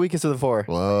definitely the weakest of the 4.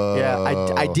 Whoa. Yeah,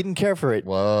 I didn't care for it.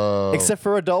 Whoa. Except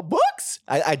for Adult Books.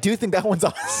 I do think that one's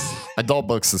awesome. Adult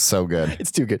Books is so good.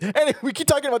 It's too good. Anyway, we keep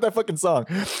talking about that fucking song.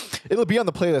 It'll be on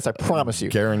the playlist, I promise you.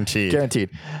 Guaranteed. Guaranteed.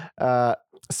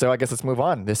 So I guess let's move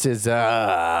on. This is 2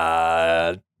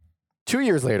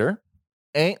 years later.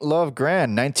 Ain't Love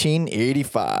Grand,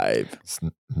 1985. It's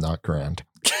not grand.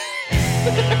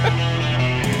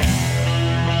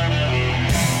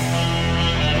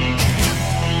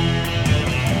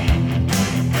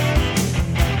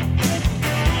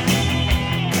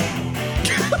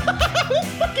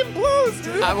 Fucking blows,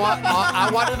 dude. I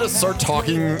wanted to start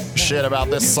talking shit about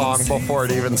this song before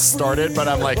it even started, but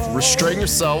I'm like, restrain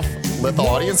yourself. Let the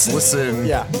audience listen.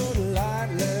 Yeah.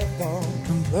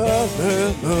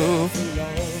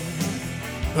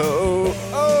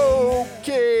 Oh,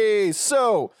 okay.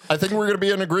 So, I think we're gonna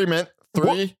be in agreement.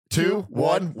 3, 2,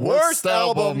 1. Worst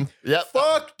album. Yep.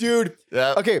 fuck, dude.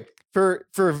 Yep. Okay, for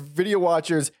video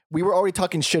watchers, we were already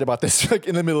talking shit about this like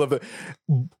in the middle of it.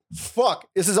 Fuck,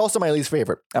 this is also my least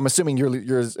favorite. I'm assuming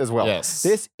yours as well. Yes.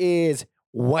 This is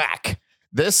whack.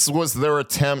 This was their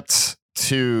attempt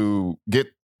to get.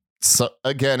 So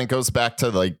again, it goes back to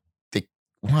like they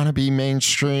want to be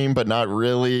mainstream, but not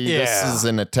really. Yeah. This is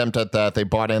an attempt at that. They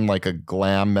bought in like a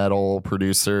glam metal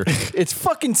producer. It's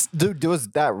fucking dude. There was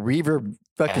that reverb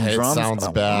fucking It drums. sounds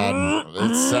bad.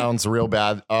 It sounds real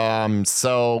bad.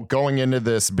 So going into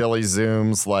this, Billy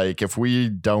Zoom's like, if we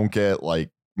don't get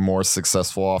like more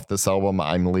successful off this album,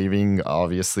 I'm leaving.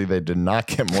 Obviously, they did not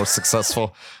get more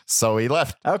successful, so he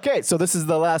left. Okay, so this is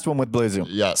the last one with Billy Zoom.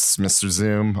 Yes, Mr.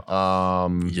 Zoom.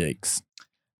 Yikes.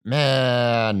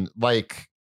 Man, like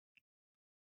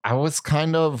I was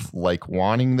kind of like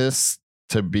wanting this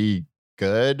to be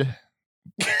good.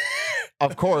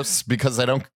 Of course, because I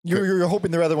don't. You're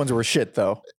hoping the other ones were shit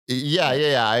though.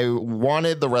 Yeah. I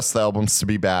wanted the rest of the albums to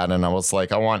be bad, and I was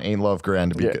like, I want Ain't Love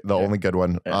Grand to be the only good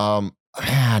one. Yeah.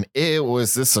 Man,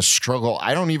 this a struggle.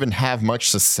 I don't even have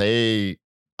much to say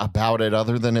about it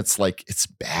other than it's like it's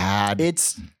bad.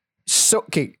 It's so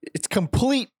okay. It's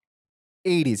complete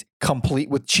 80s, complete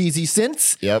with cheesy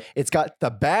synths. Yep. It's got the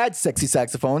bad sexy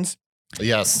saxophones.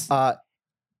 Yes. I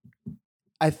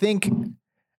think,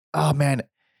 oh man,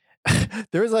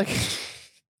 there's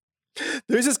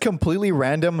this completely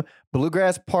random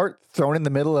bluegrass part thrown in the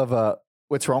middle of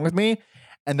What's Wrong With Me.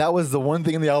 And that was the one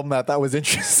thing in the album that I thought was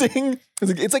interesting.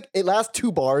 It's like it lasts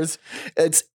 2 bars.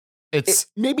 It's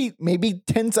maybe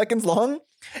 10 seconds long.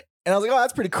 And I was like, oh,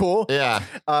 that's pretty cool. Yeah.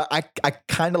 I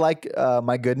kind of like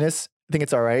My Goodness. I think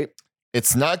it's all right.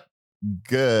 It's not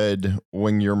good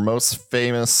when your most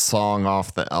famous song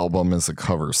off the album is a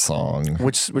cover song.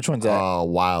 Which one's that?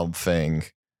 Wild Thing.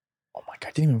 Oh my God,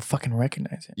 I didn't even fucking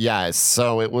recognize it. Yeah,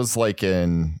 so it was like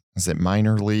is it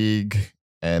Minor League?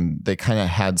 And they kind of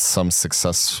had some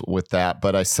success with that.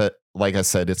 But like I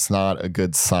said, it's not a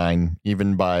good sign,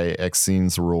 even by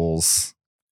Exene's rules.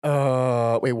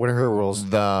 Wait, what are her rules?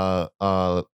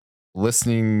 The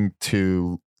listening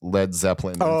to Led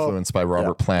Zeppelin influenced by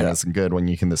Robert Plant isn't good when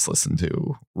you can just listen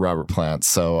to Robert Plant.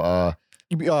 So,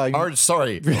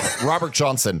 sorry, Robert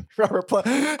Johnson. Robert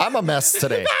Plant. I'm a mess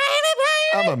today.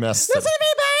 I'm a mess today.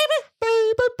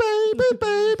 Baby.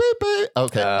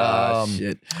 Okay.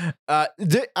 Shit. I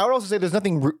would also say there's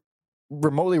nothing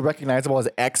remotely recognizable as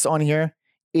X on here.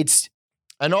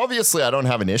 And obviously, I don't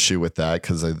have an issue with that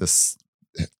because this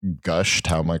gushed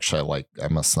how much I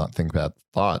must not think bad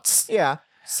thoughts. Yeah.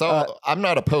 So I'm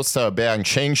not opposed to a band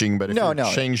changing, but if No, you're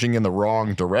no. changing in the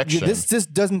wrong direction, This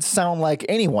doesn't sound like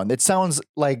anyone. It sounds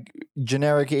like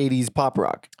generic 80s pop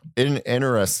rock. an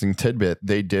interesting tidbit,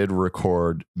 they did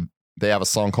record. They have a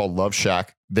song called Love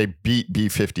Shack. They beat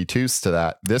B-52s to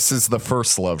that. This is the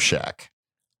first Love Shack.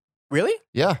 Really?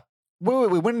 Yeah. Wait.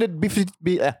 When did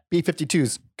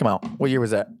B-52s come out? What year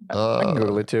was that? I can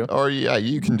Google it too. Or yeah,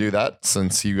 you can do that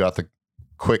since you got the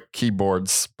quick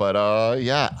keyboards. But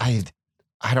yeah,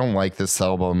 I don't like this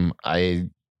album. I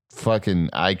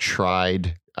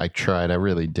tried. I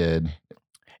really did.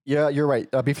 Yeah, you're right.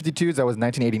 B-52s, that was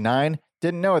 1989.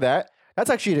 Didn't know that. That's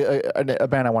actually a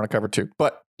band I want to cover too.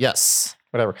 But Yes.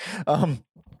 whatever.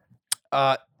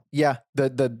 Yeah,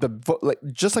 like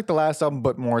just like the last album,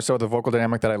 but more so the vocal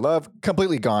dynamic that I love,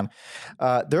 completely gone.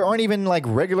 There aren't even like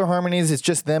regular harmonies. It's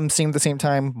just them singing at the same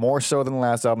time, more so than the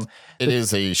last album. It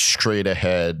is a straight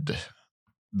ahead.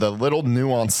 The little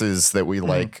nuances that we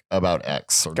like about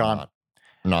X are Gone.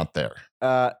 not there.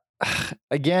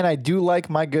 Again, I do like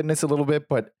My Goodness a little bit,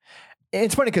 but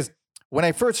it's funny because when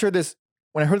I heard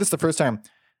this the first time,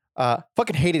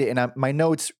 fucking hated it, and my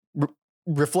notes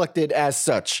reflected as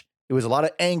such. It was a lot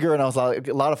of anger, and I was like,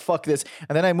 a lot of fuck this.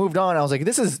 And then I moved on. And I was like,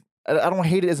 I don't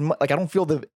hate it as much. Like, I don't feel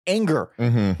the anger.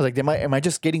 Mm-hmm. I was like, am I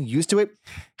just getting used to it?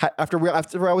 After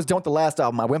I was done with the last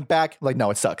album, I went back. Like, no,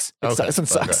 it sucks. This one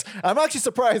sucks. I'm actually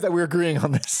surprised that we're agreeing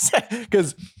on this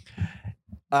because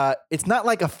it's not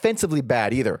like offensively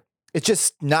bad either. It's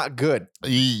just not good.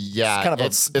 Yeah, It's kind of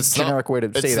a generic way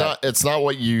to say that. It's not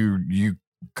what you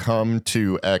come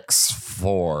to X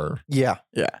for. Yeah.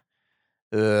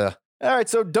 All right,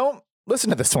 so don't listen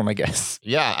to this one, I guess.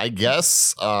 Yeah, I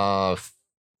guess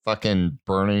fucking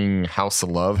Burning House of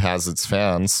Love has its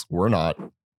fans. We're not.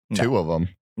 No. Two of them.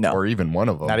 No. Or even one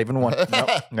of them. Not even one.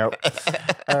 Nope.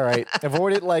 All right.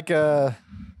 Avoid it like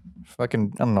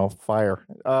fucking, I don't know, fire.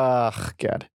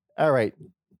 God. All right.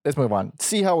 Let's move on.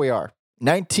 See how we are.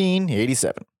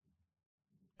 1987.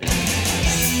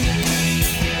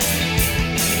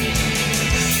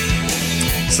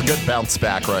 It's a good bounce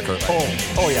back record.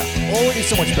 Oh yeah. Already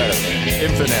so much better.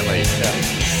 Infinitely.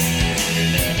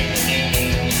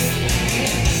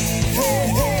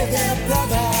 Hey there,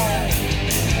 brother.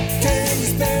 Can you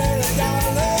spare $1?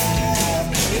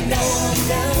 You know I'm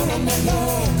down on my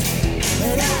luck,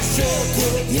 and I sure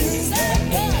could use that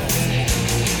buck.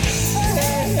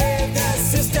 Hey there,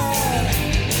 sister.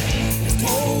 It's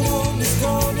cold on this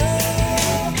corner.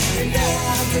 You know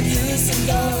I could use some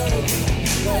love,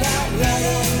 but I'd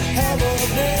rather have a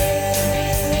bed.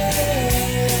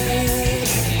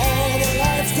 All the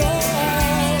lights go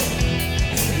out.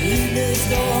 Evenings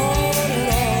go on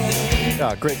and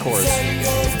on. Great chorus. Sun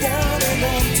goes down and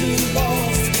I'm too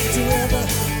lost to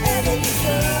ever be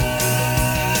found.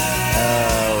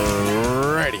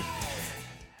 Alrighty.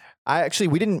 I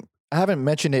haven't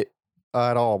mentioned it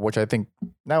at all, which I think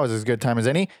now is as good time as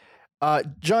any.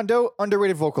 John Doe,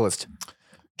 underrated vocalist.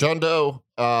 John Doe,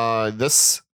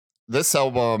 this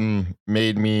album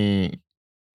made me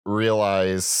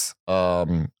realize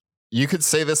you could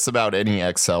say this about any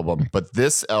X album, but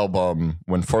this album,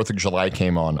 when 4th of July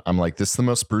came on, I'm like, this is the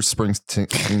most Bruce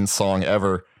Springsteen song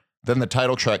ever. Then the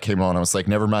title track came on. I was like,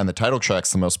 never mind, the title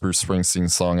track's the most Bruce Springsteen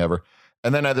song ever.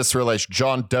 And then I just realized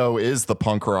John Doe is the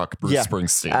punk rock Bruce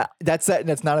Springsteen. That's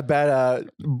not a bad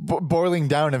boiling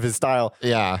down of his style.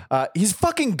 Yeah. He's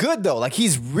fucking good though. Like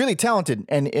he's really talented,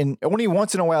 and only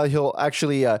once in a while he'll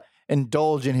actually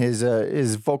indulge in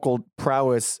his vocal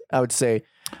prowess. I would say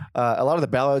a lot of the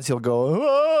ballads he'll go.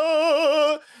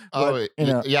 "Ah," but,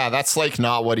 yeah. That's like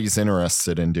not what he's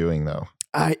interested in doing, though.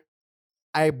 I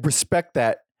respect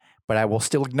that, but I will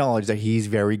still acknowledge that he's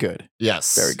very good.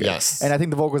 Yes, Very good. Yes, And I think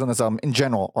the vocals on this album in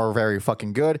general are very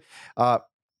fucking good.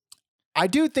 I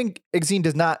do think Exene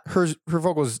does not, her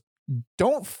vocals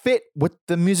don't fit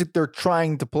the music they're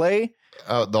trying to play.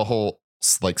 the whole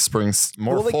like Springs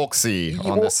more Well, like, folksy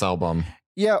on this album.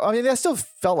 Yeah, I mean, I still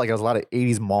felt like there was a lot of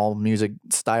 80s mall music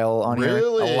style on here.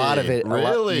 Really? A lot of it.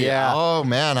 Really? Yeah. Oh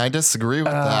man, I disagree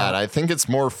with that. I think it's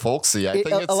more folksy. I think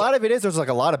it's a lot of it is. There's like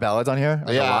a lot of ballads on here.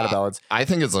 Like, a lot of ballads. I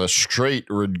think it's a straight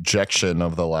rejection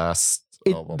of the last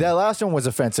album. That last one was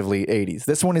offensively 80s.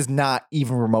 This one is not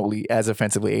even remotely as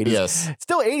offensively 80s. Yes. It's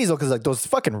still 80s though, because like those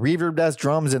fucking reverb ass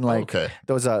drums and like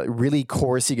those really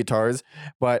chorusy guitars.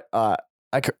 But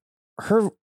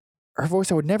her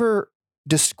voice, I would never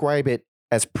describe it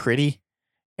as pretty,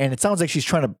 and it sounds like she's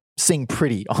trying to sing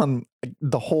pretty on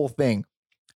the whole thing.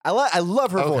 I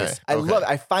love her voice.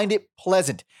 I find it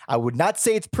pleasant. I would not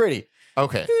say it's pretty.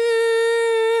 Okay.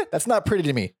 That's not pretty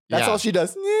to me. That's Yeah. all she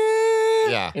does.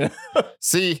 Yeah. You know?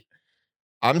 See,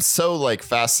 I'm so like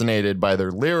fascinated by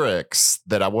their lyrics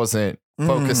that I wasn't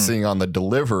focusing on the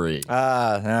delivery.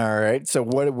 All right. So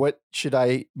what should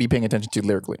I be paying attention to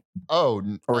lyrically? Oh,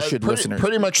 Or should listeners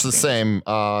pretty much the think? same.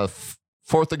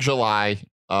 4th of July,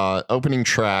 opening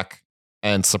track,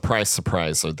 and Surprise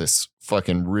Surprise are this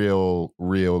fucking real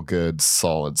good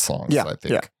solid songs. I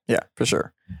think. Yeah, for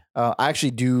sure. I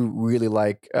actually do really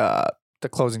like the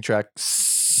closing track,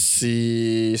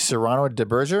 Cyrano de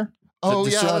Berger. Oh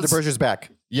the yeah, Cyrano de Berger's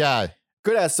back. yeah.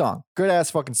 Good ass song. Good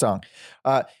ass fucking song.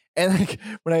 And like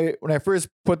when I first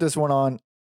put this one on,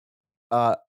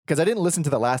 because I didn't listen to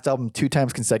the last album 2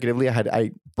 times consecutively.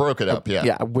 I Broke it up.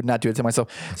 Yeah. I would not do it to myself.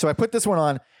 So I put this one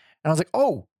on, and I was like,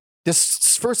 oh,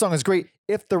 this first song is great.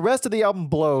 If the rest of the album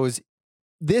blows,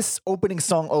 this opening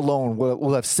song alone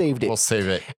will have saved it. We'll save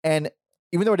it. And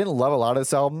even though I didn't love a lot of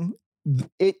this album,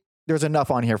 there's enough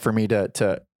on here for me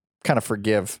to kind of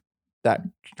forgive that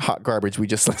hot garbage we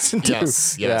just listened to.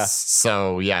 Yes.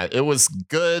 So yeah, it was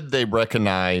good. They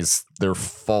recognized their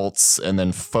faults and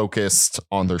then focused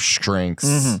on their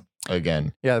strengths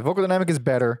again. Yeah, the vocal dynamic is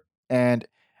better. And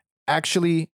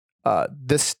actually,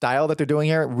 this style that they're doing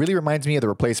here really reminds me of the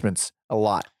Replacements a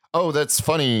lot. Oh, that's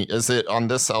funny. Is it on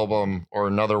this album or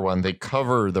another one? They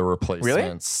cover the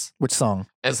Replacements. Which song?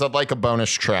 As like a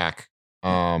bonus track.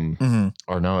 Or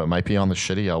no, it might be on the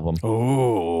Shitty album.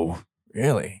 Oh,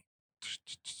 really?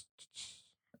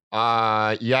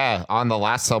 Yeah, on the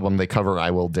last album they cover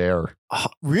I Will Dare. Oh,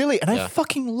 really? And I Yeah.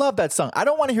 fucking love that song. I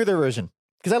don't want to hear their version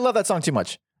because I love that song too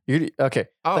much. Okay.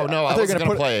 Oh no, I thought you were wasn't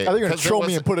gonna play it. I thought you were gonna 'cause it troll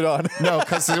me and put it on. No,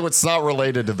 because it's not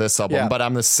related to this album. Yeah. But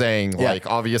I'm just saying, Yeah. like,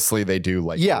 obviously they do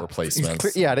like Yeah. the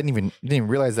Replacements. Yeah, I didn't even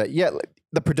realize that. Yeah, like,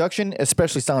 the production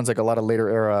especially sounds like a lot of later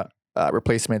era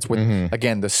Replacements with Mhm.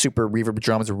 again the super reverb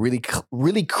drums,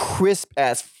 really crisp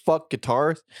as fuck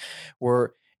guitars,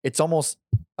 where it's almost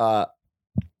I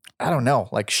don't know,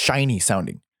 like shiny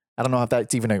sounding. I don't know if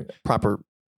that's even a proper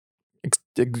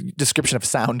description of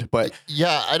sound, but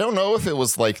Yeah, I don't know if it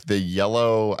was like the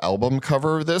yellow album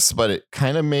cover of this, but it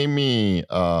kind of made me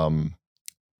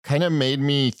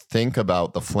think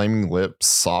about the Flaming Lips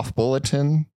Soft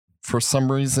Bulletin for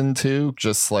some reason too.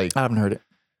 Just like I haven't heard it.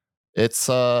 it's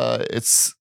a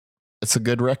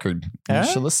good record. Yeah?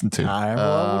 You should listen to. I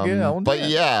will do But that.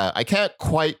 yeah, I can't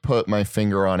quite put my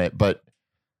finger on it, but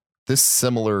this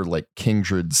similar like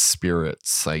kindred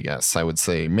spirits, I guess I would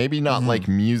say. Maybe not Mhm. like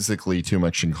musically too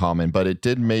much in common, but it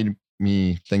did make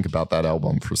me think about that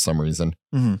album for some reason.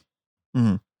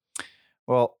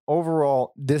 Well,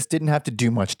 overall, this didn't have to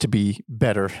do much to be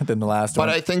better than the last But one.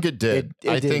 I think it did. It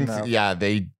I did, think though. yeah,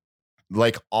 they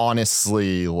like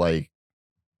honestly like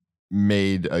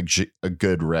made a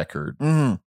good record.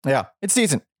 Yeah, it's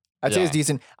decent. I'd say Yeah. it's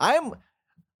decent.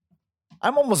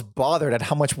 I'm almost bothered at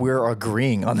how much we're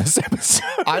agreeing on this episode.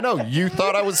 I know you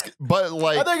thought I was, but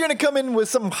like I thought you're gonna come in with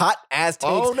some hot ass takes.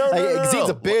 Oh, no, like, no. Zane's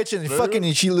a bitch and fucking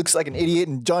and she looks like an idiot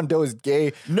and John Doe is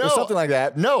gay No. or something like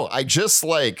that. No, I just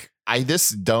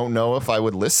don't know if I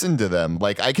would listen to them.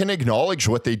 Like I can acknowledge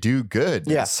what they do good.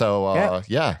 Yeah. So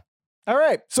yeah. All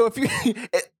right, so if you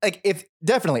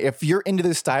if you're into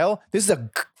this style, this is a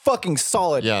fucking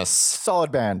solid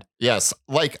band. Yes.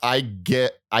 Like I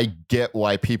get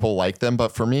why people like them,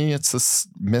 but for me it's just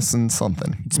missing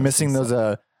something. It's missing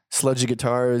those sludgy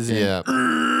guitars and Yeah.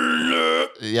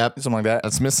 Yep. something like that.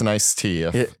 That's missing Ice-T.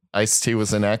 If Yeah. Ice-T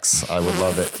was an X, I would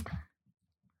love it.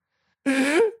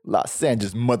 Los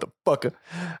Angeles motherfucker.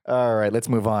 All right, let's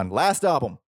move on. Last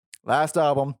album,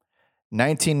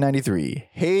 1993.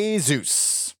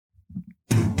 Jesus.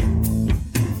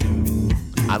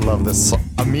 I love this song.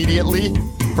 Immediately,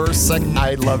 first second,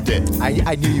 I loved it.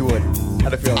 I knew you would.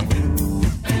 How'd it feel?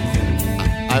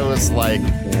 I was like,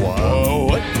 whoa.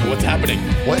 What's happening?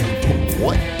 What?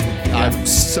 I'm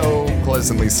so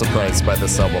pleasantly surprised by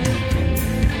this album.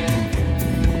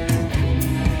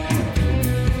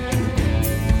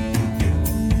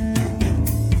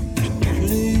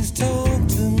 Please talk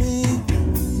to me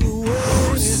the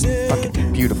way you did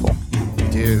Fucking beautiful.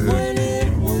 Dude. when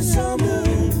it was summer.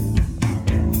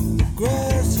 The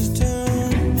grass has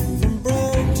turned from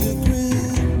brown to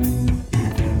green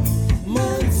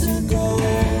months ago.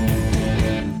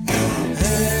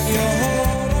 Hang your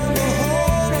heart on the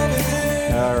heart of a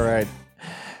day. All right.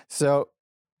 So,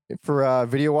 for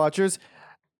video watchers,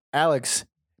 Alex,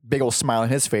 big old smile on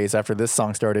his face after this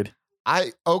song started.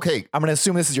 Okay, I'm gonna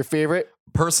assume this is your favorite.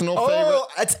 personal favorite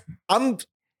Oh,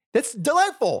 that's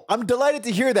delightful. I'm delighted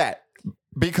to hear that.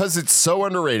 because it's so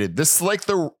underrated. This is like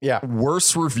the Yeah.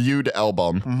 worst reviewed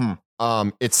album. Mm-hmm.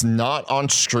 It's not on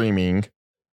streaming.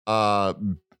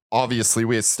 Obviously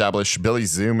we established Billy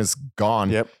Zoom is gone.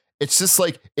 Yep. it's just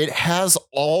like it has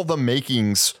all the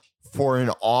makings for an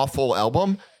awful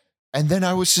album. And then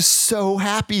I was just so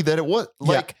happy that it was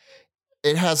like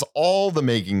it has all the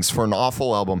makings for an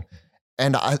awful album.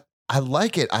 And I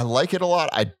like it. I like it a lot.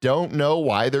 I don't know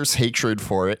why there's hatred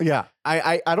for it. Yeah.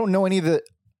 I don't know any of the,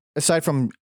 aside from,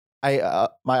 I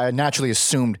naturally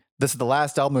assumed this is the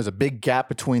last album. There's a big gap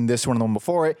between this one and the one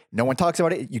before it. No one talks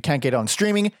about it. You can't get it on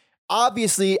streaming.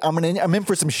 Obviously, I'm in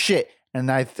for some shit. And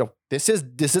I thought this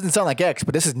doesn't sound like X,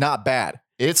 but this is not bad.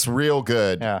 It's real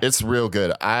good. Yeah. It's real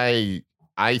good. I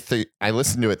think I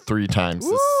listened to it 3 times.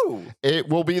 Woo! It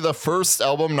will be the first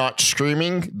album not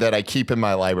streaming that I keep in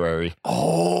my library.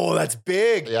 Oh, that's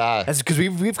big. Yeah. That's because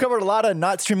we've covered a lot of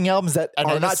not streaming albums that And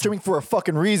are I not just- streaming for a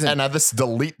fucking reason. And I just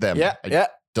delete them. yeah, I yeah.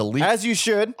 delete As you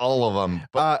should. all of them.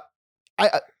 But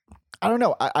I don't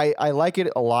know. I like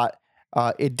it a lot.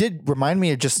 It did remind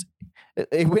me of just.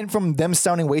 It went from them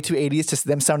sounding way too 80s to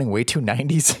them sounding way too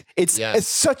 90s. It's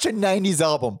such a 90s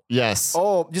album. yes.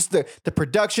 Oh, just the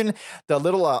production, the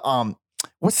little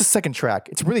what's the second track?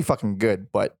 It's really fucking good,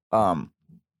 but on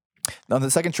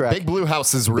the second track, Big Blue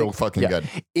House is real fucking yeah. good.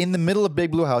 in the middle of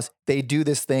Big Blue House, they do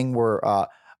this thing where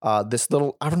this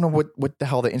little, I don't know what the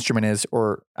hell the instrument is,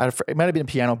 or it might have been a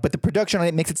piano, but the production on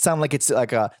it makes it sound like it's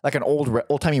like an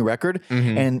old timey record,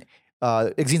 Mhm. and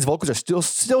Exene's vocals are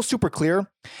still super clear,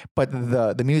 but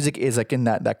the music is like in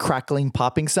that crackling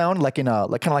popping sound, like in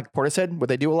like kind of like Portishead, where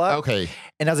they do a lot. Okay.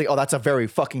 And I was like, oh, that's a very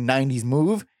fucking 90s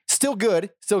move. Still good,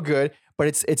 but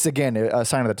it's again a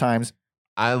sign of the times.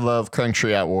 I love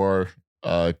Country at War.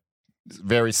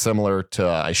 Very similar to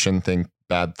I Shouldn't Think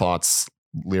Bad Thoughts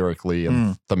lyrically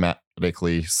and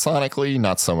thematically. Sonically,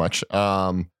 not so much.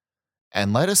 And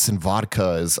Lettuce and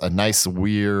Vodka is a nice,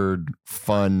 weird,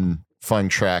 fun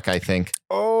track, I think.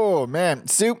 Oh man,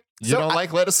 Soup. You don't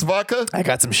like Lettuce and Vodka? I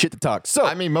got some shit to talk. So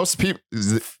I mean, most people,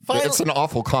 it's an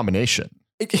awful combination.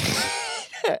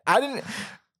 I didn't.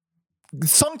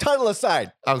 Song title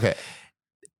aside, Okay.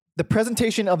 the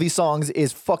presentation of these songs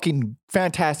is fucking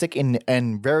fantastic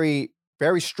and very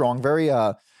very strong, very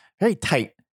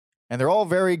tight, and they're all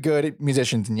very good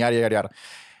musicians and yada yada yada.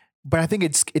 But I think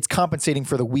it's compensating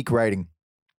for the weak writing.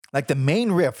 Like the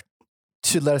main riff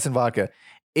to Lettuce and Vodka,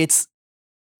 it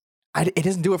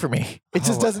doesn't do it for me. It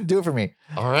just doesn't do it for me.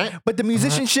 All right. But the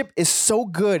musicianship is so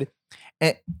good,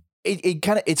 and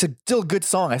it's still a good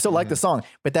song. I still like the song,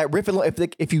 but that riff,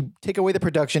 if you take away the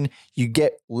production, you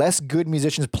get less good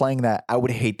musicians playing that. I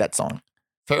would hate that song.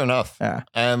 Fair enough. Yeah.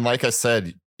 And like I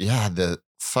said, yeah, the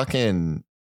fucking,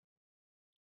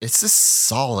 it's just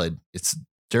solid. It's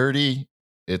dirty.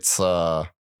 It's Not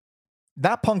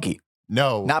punky.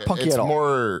 no, Not punky it's at all.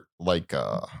 more like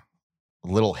a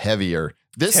little heavier.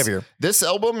 It's heavier. This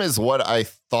album is what I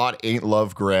thought Ain't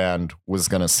Love Grand was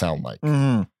gonna sound like.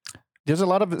 Mhm. There's a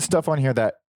lot of stuff on here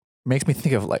that makes me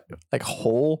think of like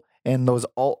Hole and those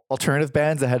alternative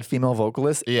bands that had female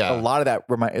vocalists. Yeah. A lot of that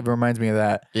reminds me of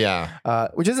that, Yeah.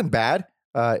 which isn't bad.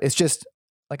 It's just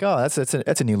like, oh,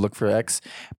 that's a new look for X.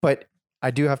 But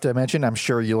I do have to mention, I'm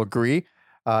sure you'll agree,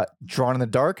 Drawn in the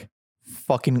Dark,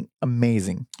 fucking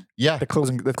amazing. Yeah. The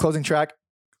closing track,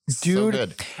 So dude.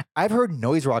 good. I've heard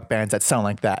noise rock bands that sound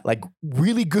like that, like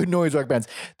really good noise rock bands.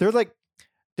 They're like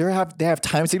they have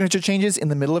time signature changes in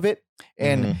the middle of it,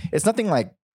 and it's nothing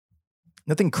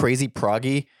crazy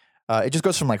proggy. It just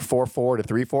goes from like 4/4 to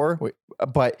 3/4,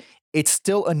 but it's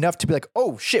still enough to be like,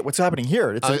 oh shit, what's happening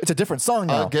here? It's a different song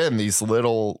now. Again, these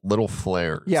little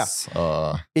flares. Yeah.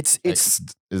 It's It's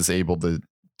is able to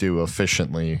do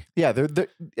efficiently. yeah. They're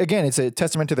again, it's a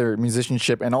testament to their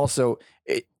musicianship, and also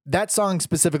that song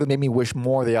specifically made me wish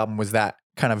more of the album was that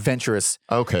kind of venturous.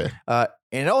 Okay.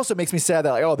 And it also makes me sad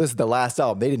that like, oh, this is the last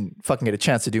album. They didn't fucking get a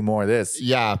chance to do more of this.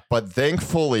 Yeah, but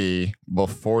thankfully, right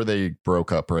before they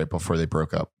broke up,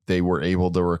 they were able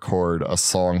to record a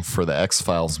song for the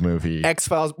X-Files movie.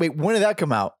 X-Files. Wait, when did that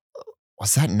come out?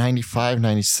 Was that 95,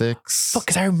 96? Fuck,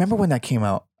 because I remember when that came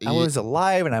out. I Ye- was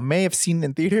alive and I may have seen it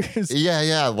in theaters.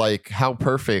 Yeah, like how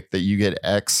perfect that you get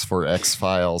X for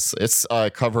X-Files. It's a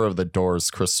cover of the Doors'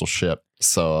 Crystal Ship.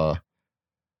 So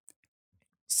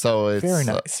it's Very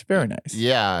nice. Very nice.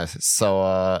 Yeah,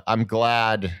 so I'm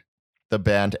glad the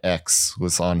band X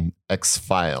was on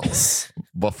X-Files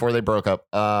before they broke up.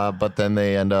 But then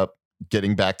they end up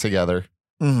getting back together.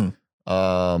 Mhm.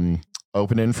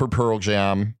 Opening for Pearl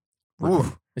Jam.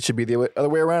 Ooh, it should be the other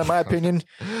way around, in my opinion.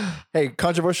 Hey,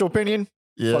 controversial opinion.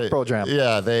 Yeah, Fuck Pearl Jam.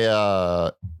 yeah, they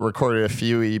recorded a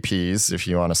few EPs if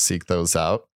you want to seek those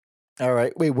out. All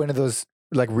right. Wait, when are those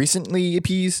like recently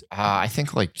EPs? I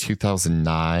think like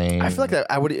 2009. I feel like that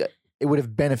it would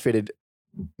have benefited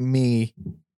me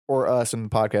or us in the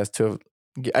podcast to have,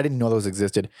 I didn't know those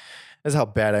existed. That's how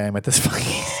bad I am at this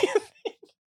fucking.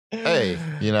 Hey,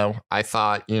 I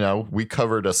thought, we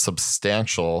covered a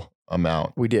substantial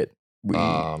amount. we did.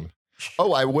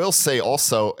 I will say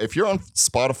also, if you're on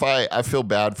Spotify, I feel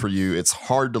bad for you. It's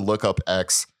hard to look up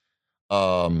X.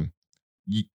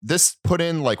 This put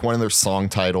in like one of their song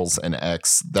titles and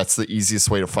X. That's the easiest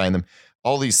way to find them.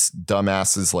 All these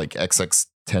dumbasses like XX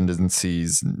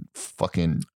Tendencies and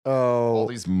fucking all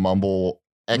these mumble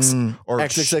X or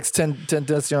XXX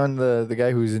Tentacion, the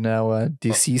guy who's now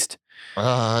deceased.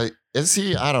 Is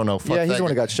he? I don't know. Fuck Yeah, he's that the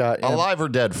one who got shot. Yeah. Alive or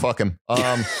dead? Fuck him.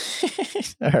 All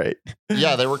right.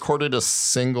 Yeah, they recorded a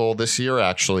single this year,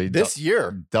 actually. This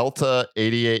year. Delta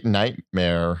 88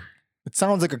 Nightmare. It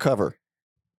sounds like a cover.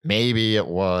 Maybe it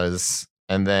was.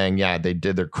 And then, yeah, they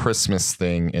did their Christmas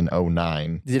thing in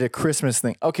 2009. They did a Christmas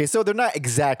thing. Okay, so they're not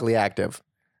exactly active.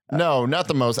 No, not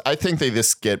the most. I think they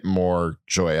just get more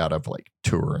joy out of like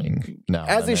touring now.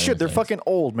 As they should. They're fucking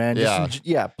old, man. Yeah.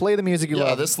 Yeah, play the music you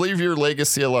love. Just leave your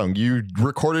legacy alone. You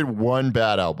recorded one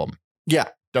bad album. Yeah.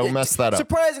 Don't mess that up.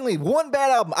 Surprisingly, one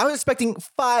bad album. I was expecting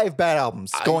 5 bad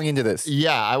albums going into this.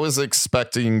 Yeah, I was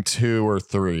expecting 2 or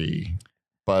 3.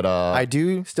 But I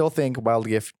do still think Wild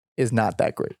Gift is not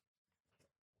that great.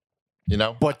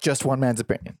 But just one man's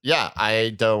opinion. Yeah,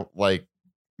 I don't like,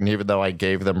 even though I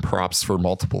gave them props for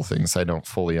multiple things, I don't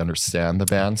fully understand the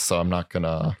band, so I'm not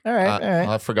gonna. All right.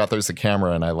 I forgot there's a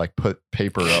camera, and I like put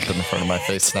paper up in front of my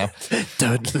face now.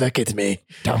 Don't look at me.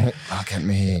 Don't look at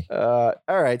me. All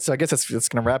right, so I guess that's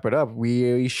gonna wrap it up.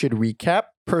 We should recap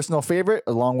personal favorite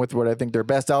along with what I think their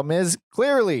best album is.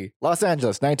 Clearly, Los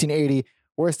Angeles, 1980,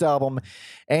 worst album.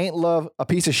 Ain't Love a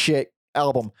Piece of Shit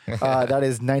album. That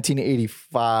is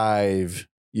 1985.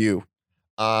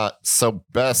 So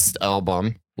best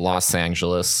album, Los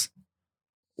Angeles.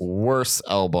 Worst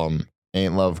album,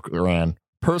 Ain't Love Grand.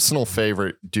 Personal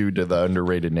favorite due to the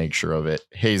underrated nature of it,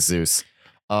 Jesus.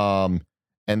 And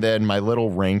then my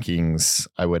little rankings,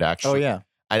 I would actually. Oh yeah.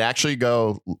 I'd actually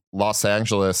go Los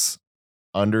Angeles,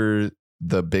 Under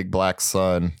the Big Black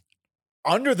Sun.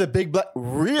 Under the Big Black,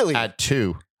 really? At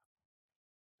 2.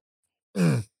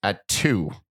 At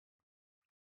 2.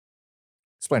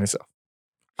 Explain yourself.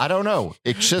 I don't know.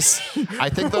 It's just, I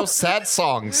think those sad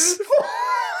songs.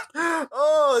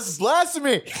 Oh, it's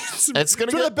blasphemy. It's going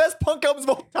to one of the best punk albums of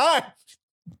all time.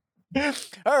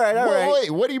 All right.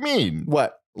 Wait, what do you mean?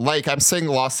 What? Like I'm saying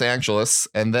Los Angeles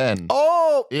and then.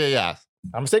 Oh. Yeah.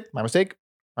 My mistake.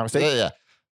 Yeah.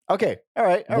 Okay. All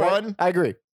right. 1, I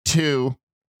agree. 2,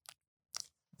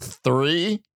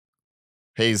 3,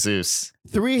 Jesus.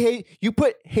 3, you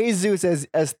put Jesus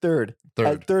as third.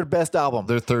 Third best album.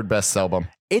 Their third best album.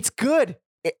 It's good.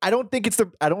 I don't think it's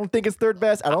third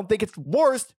best. I don't think it's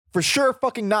worst. For sure,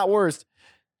 fucking not worst.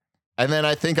 And then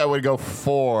I think I would go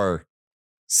 4.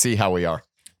 See How We Are.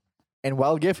 And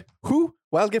Wild Gift. Who?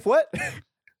 Wild Gift what?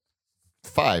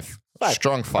 5.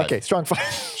 Strong 5. Okay, strong 5.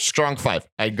 Strong 5.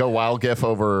 I'd go Wild Gift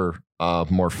over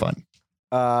More Fun.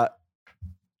 I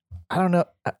don't know.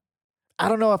 I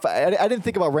don't know if I didn't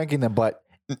think about ranking them, but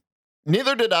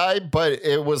neither did I. But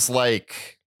it was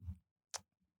like,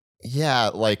 yeah,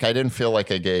 like I didn't feel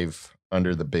like I gave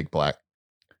Under the Big Black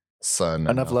Sun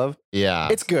enough love. Yeah,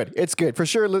 it's good. It's good for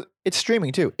sure. It's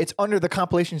streaming too. It's under the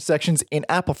compilation sections in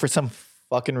Apple for some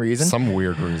fucking reason. Some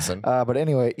weird reason. But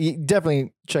anyway, you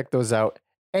definitely check those out.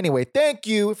 Anyway, thank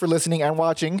you for listening and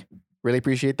watching. Really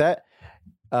appreciate that.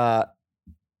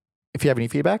 If you have any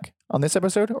feedback on this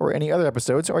episode or any other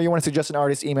episodes, or you want to suggest an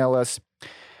artist, email us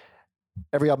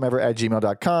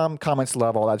everyalbumever@gmail.com. Comments,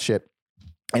 love, all that shit.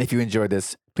 And if you enjoyed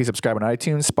this, please subscribe on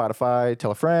iTunes, Spotify,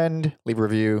 tell a friend, leave a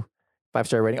review,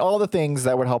 5-star rating, all the things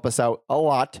that would help us out a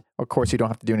lot. Of course, you don't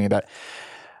have to do any of that.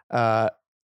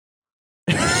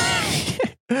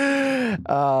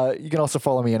 You can also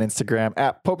follow me on Instagram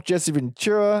at Pope Jesse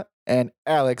Ventura and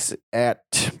Alex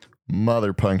at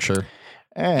Mother Puncture.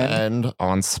 And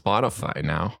on Spotify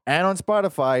now. And on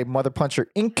Spotify, Mother Puncher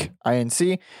Inc.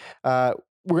 INC. We're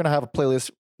going to have a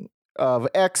playlist of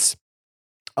X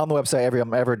on the website,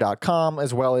 everyalbumever.com,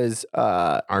 as well as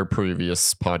our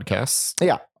previous podcasts.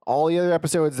 Yeah. All the other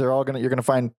episodes, you're gonna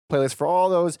find playlists for all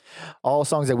those, all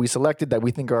songs that we selected that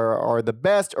we think are the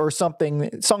best or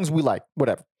something, songs we like,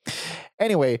 whatever.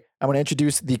 Anyway, I'm gonna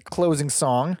introduce the closing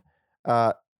song.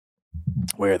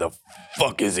 Where the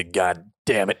fuck is it? God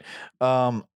damn it.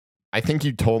 I think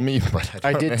you told me, but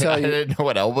I did tell you. I didn't know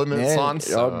what album it's on.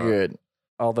 So. Oh, good.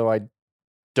 Although I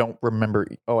don't remember.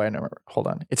 Oh, I remember. Hold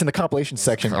on. It's in the compilation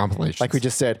section. Like we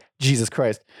just said. Jesus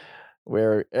Christ.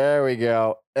 There we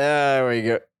go.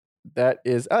 That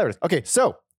is. Oh, there it is. Okay,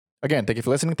 so again, thank you for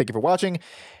listening. Thank you for watching.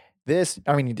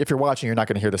 If you're watching, you're not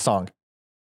going to hear the song.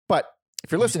 But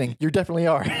If you're listening, you definitely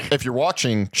are. If you're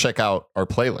watching, check out our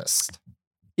playlist.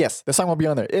 Yes, the song will be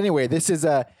on there. Anyway, this is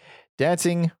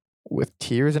Dancing with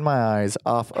Tears in My Eyes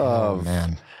off Oh of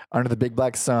man, Under the Big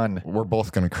Black Sun. we're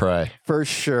both gonna cry. For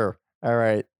sure. All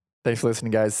right. Thanks for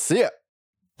listening, guys. See ya.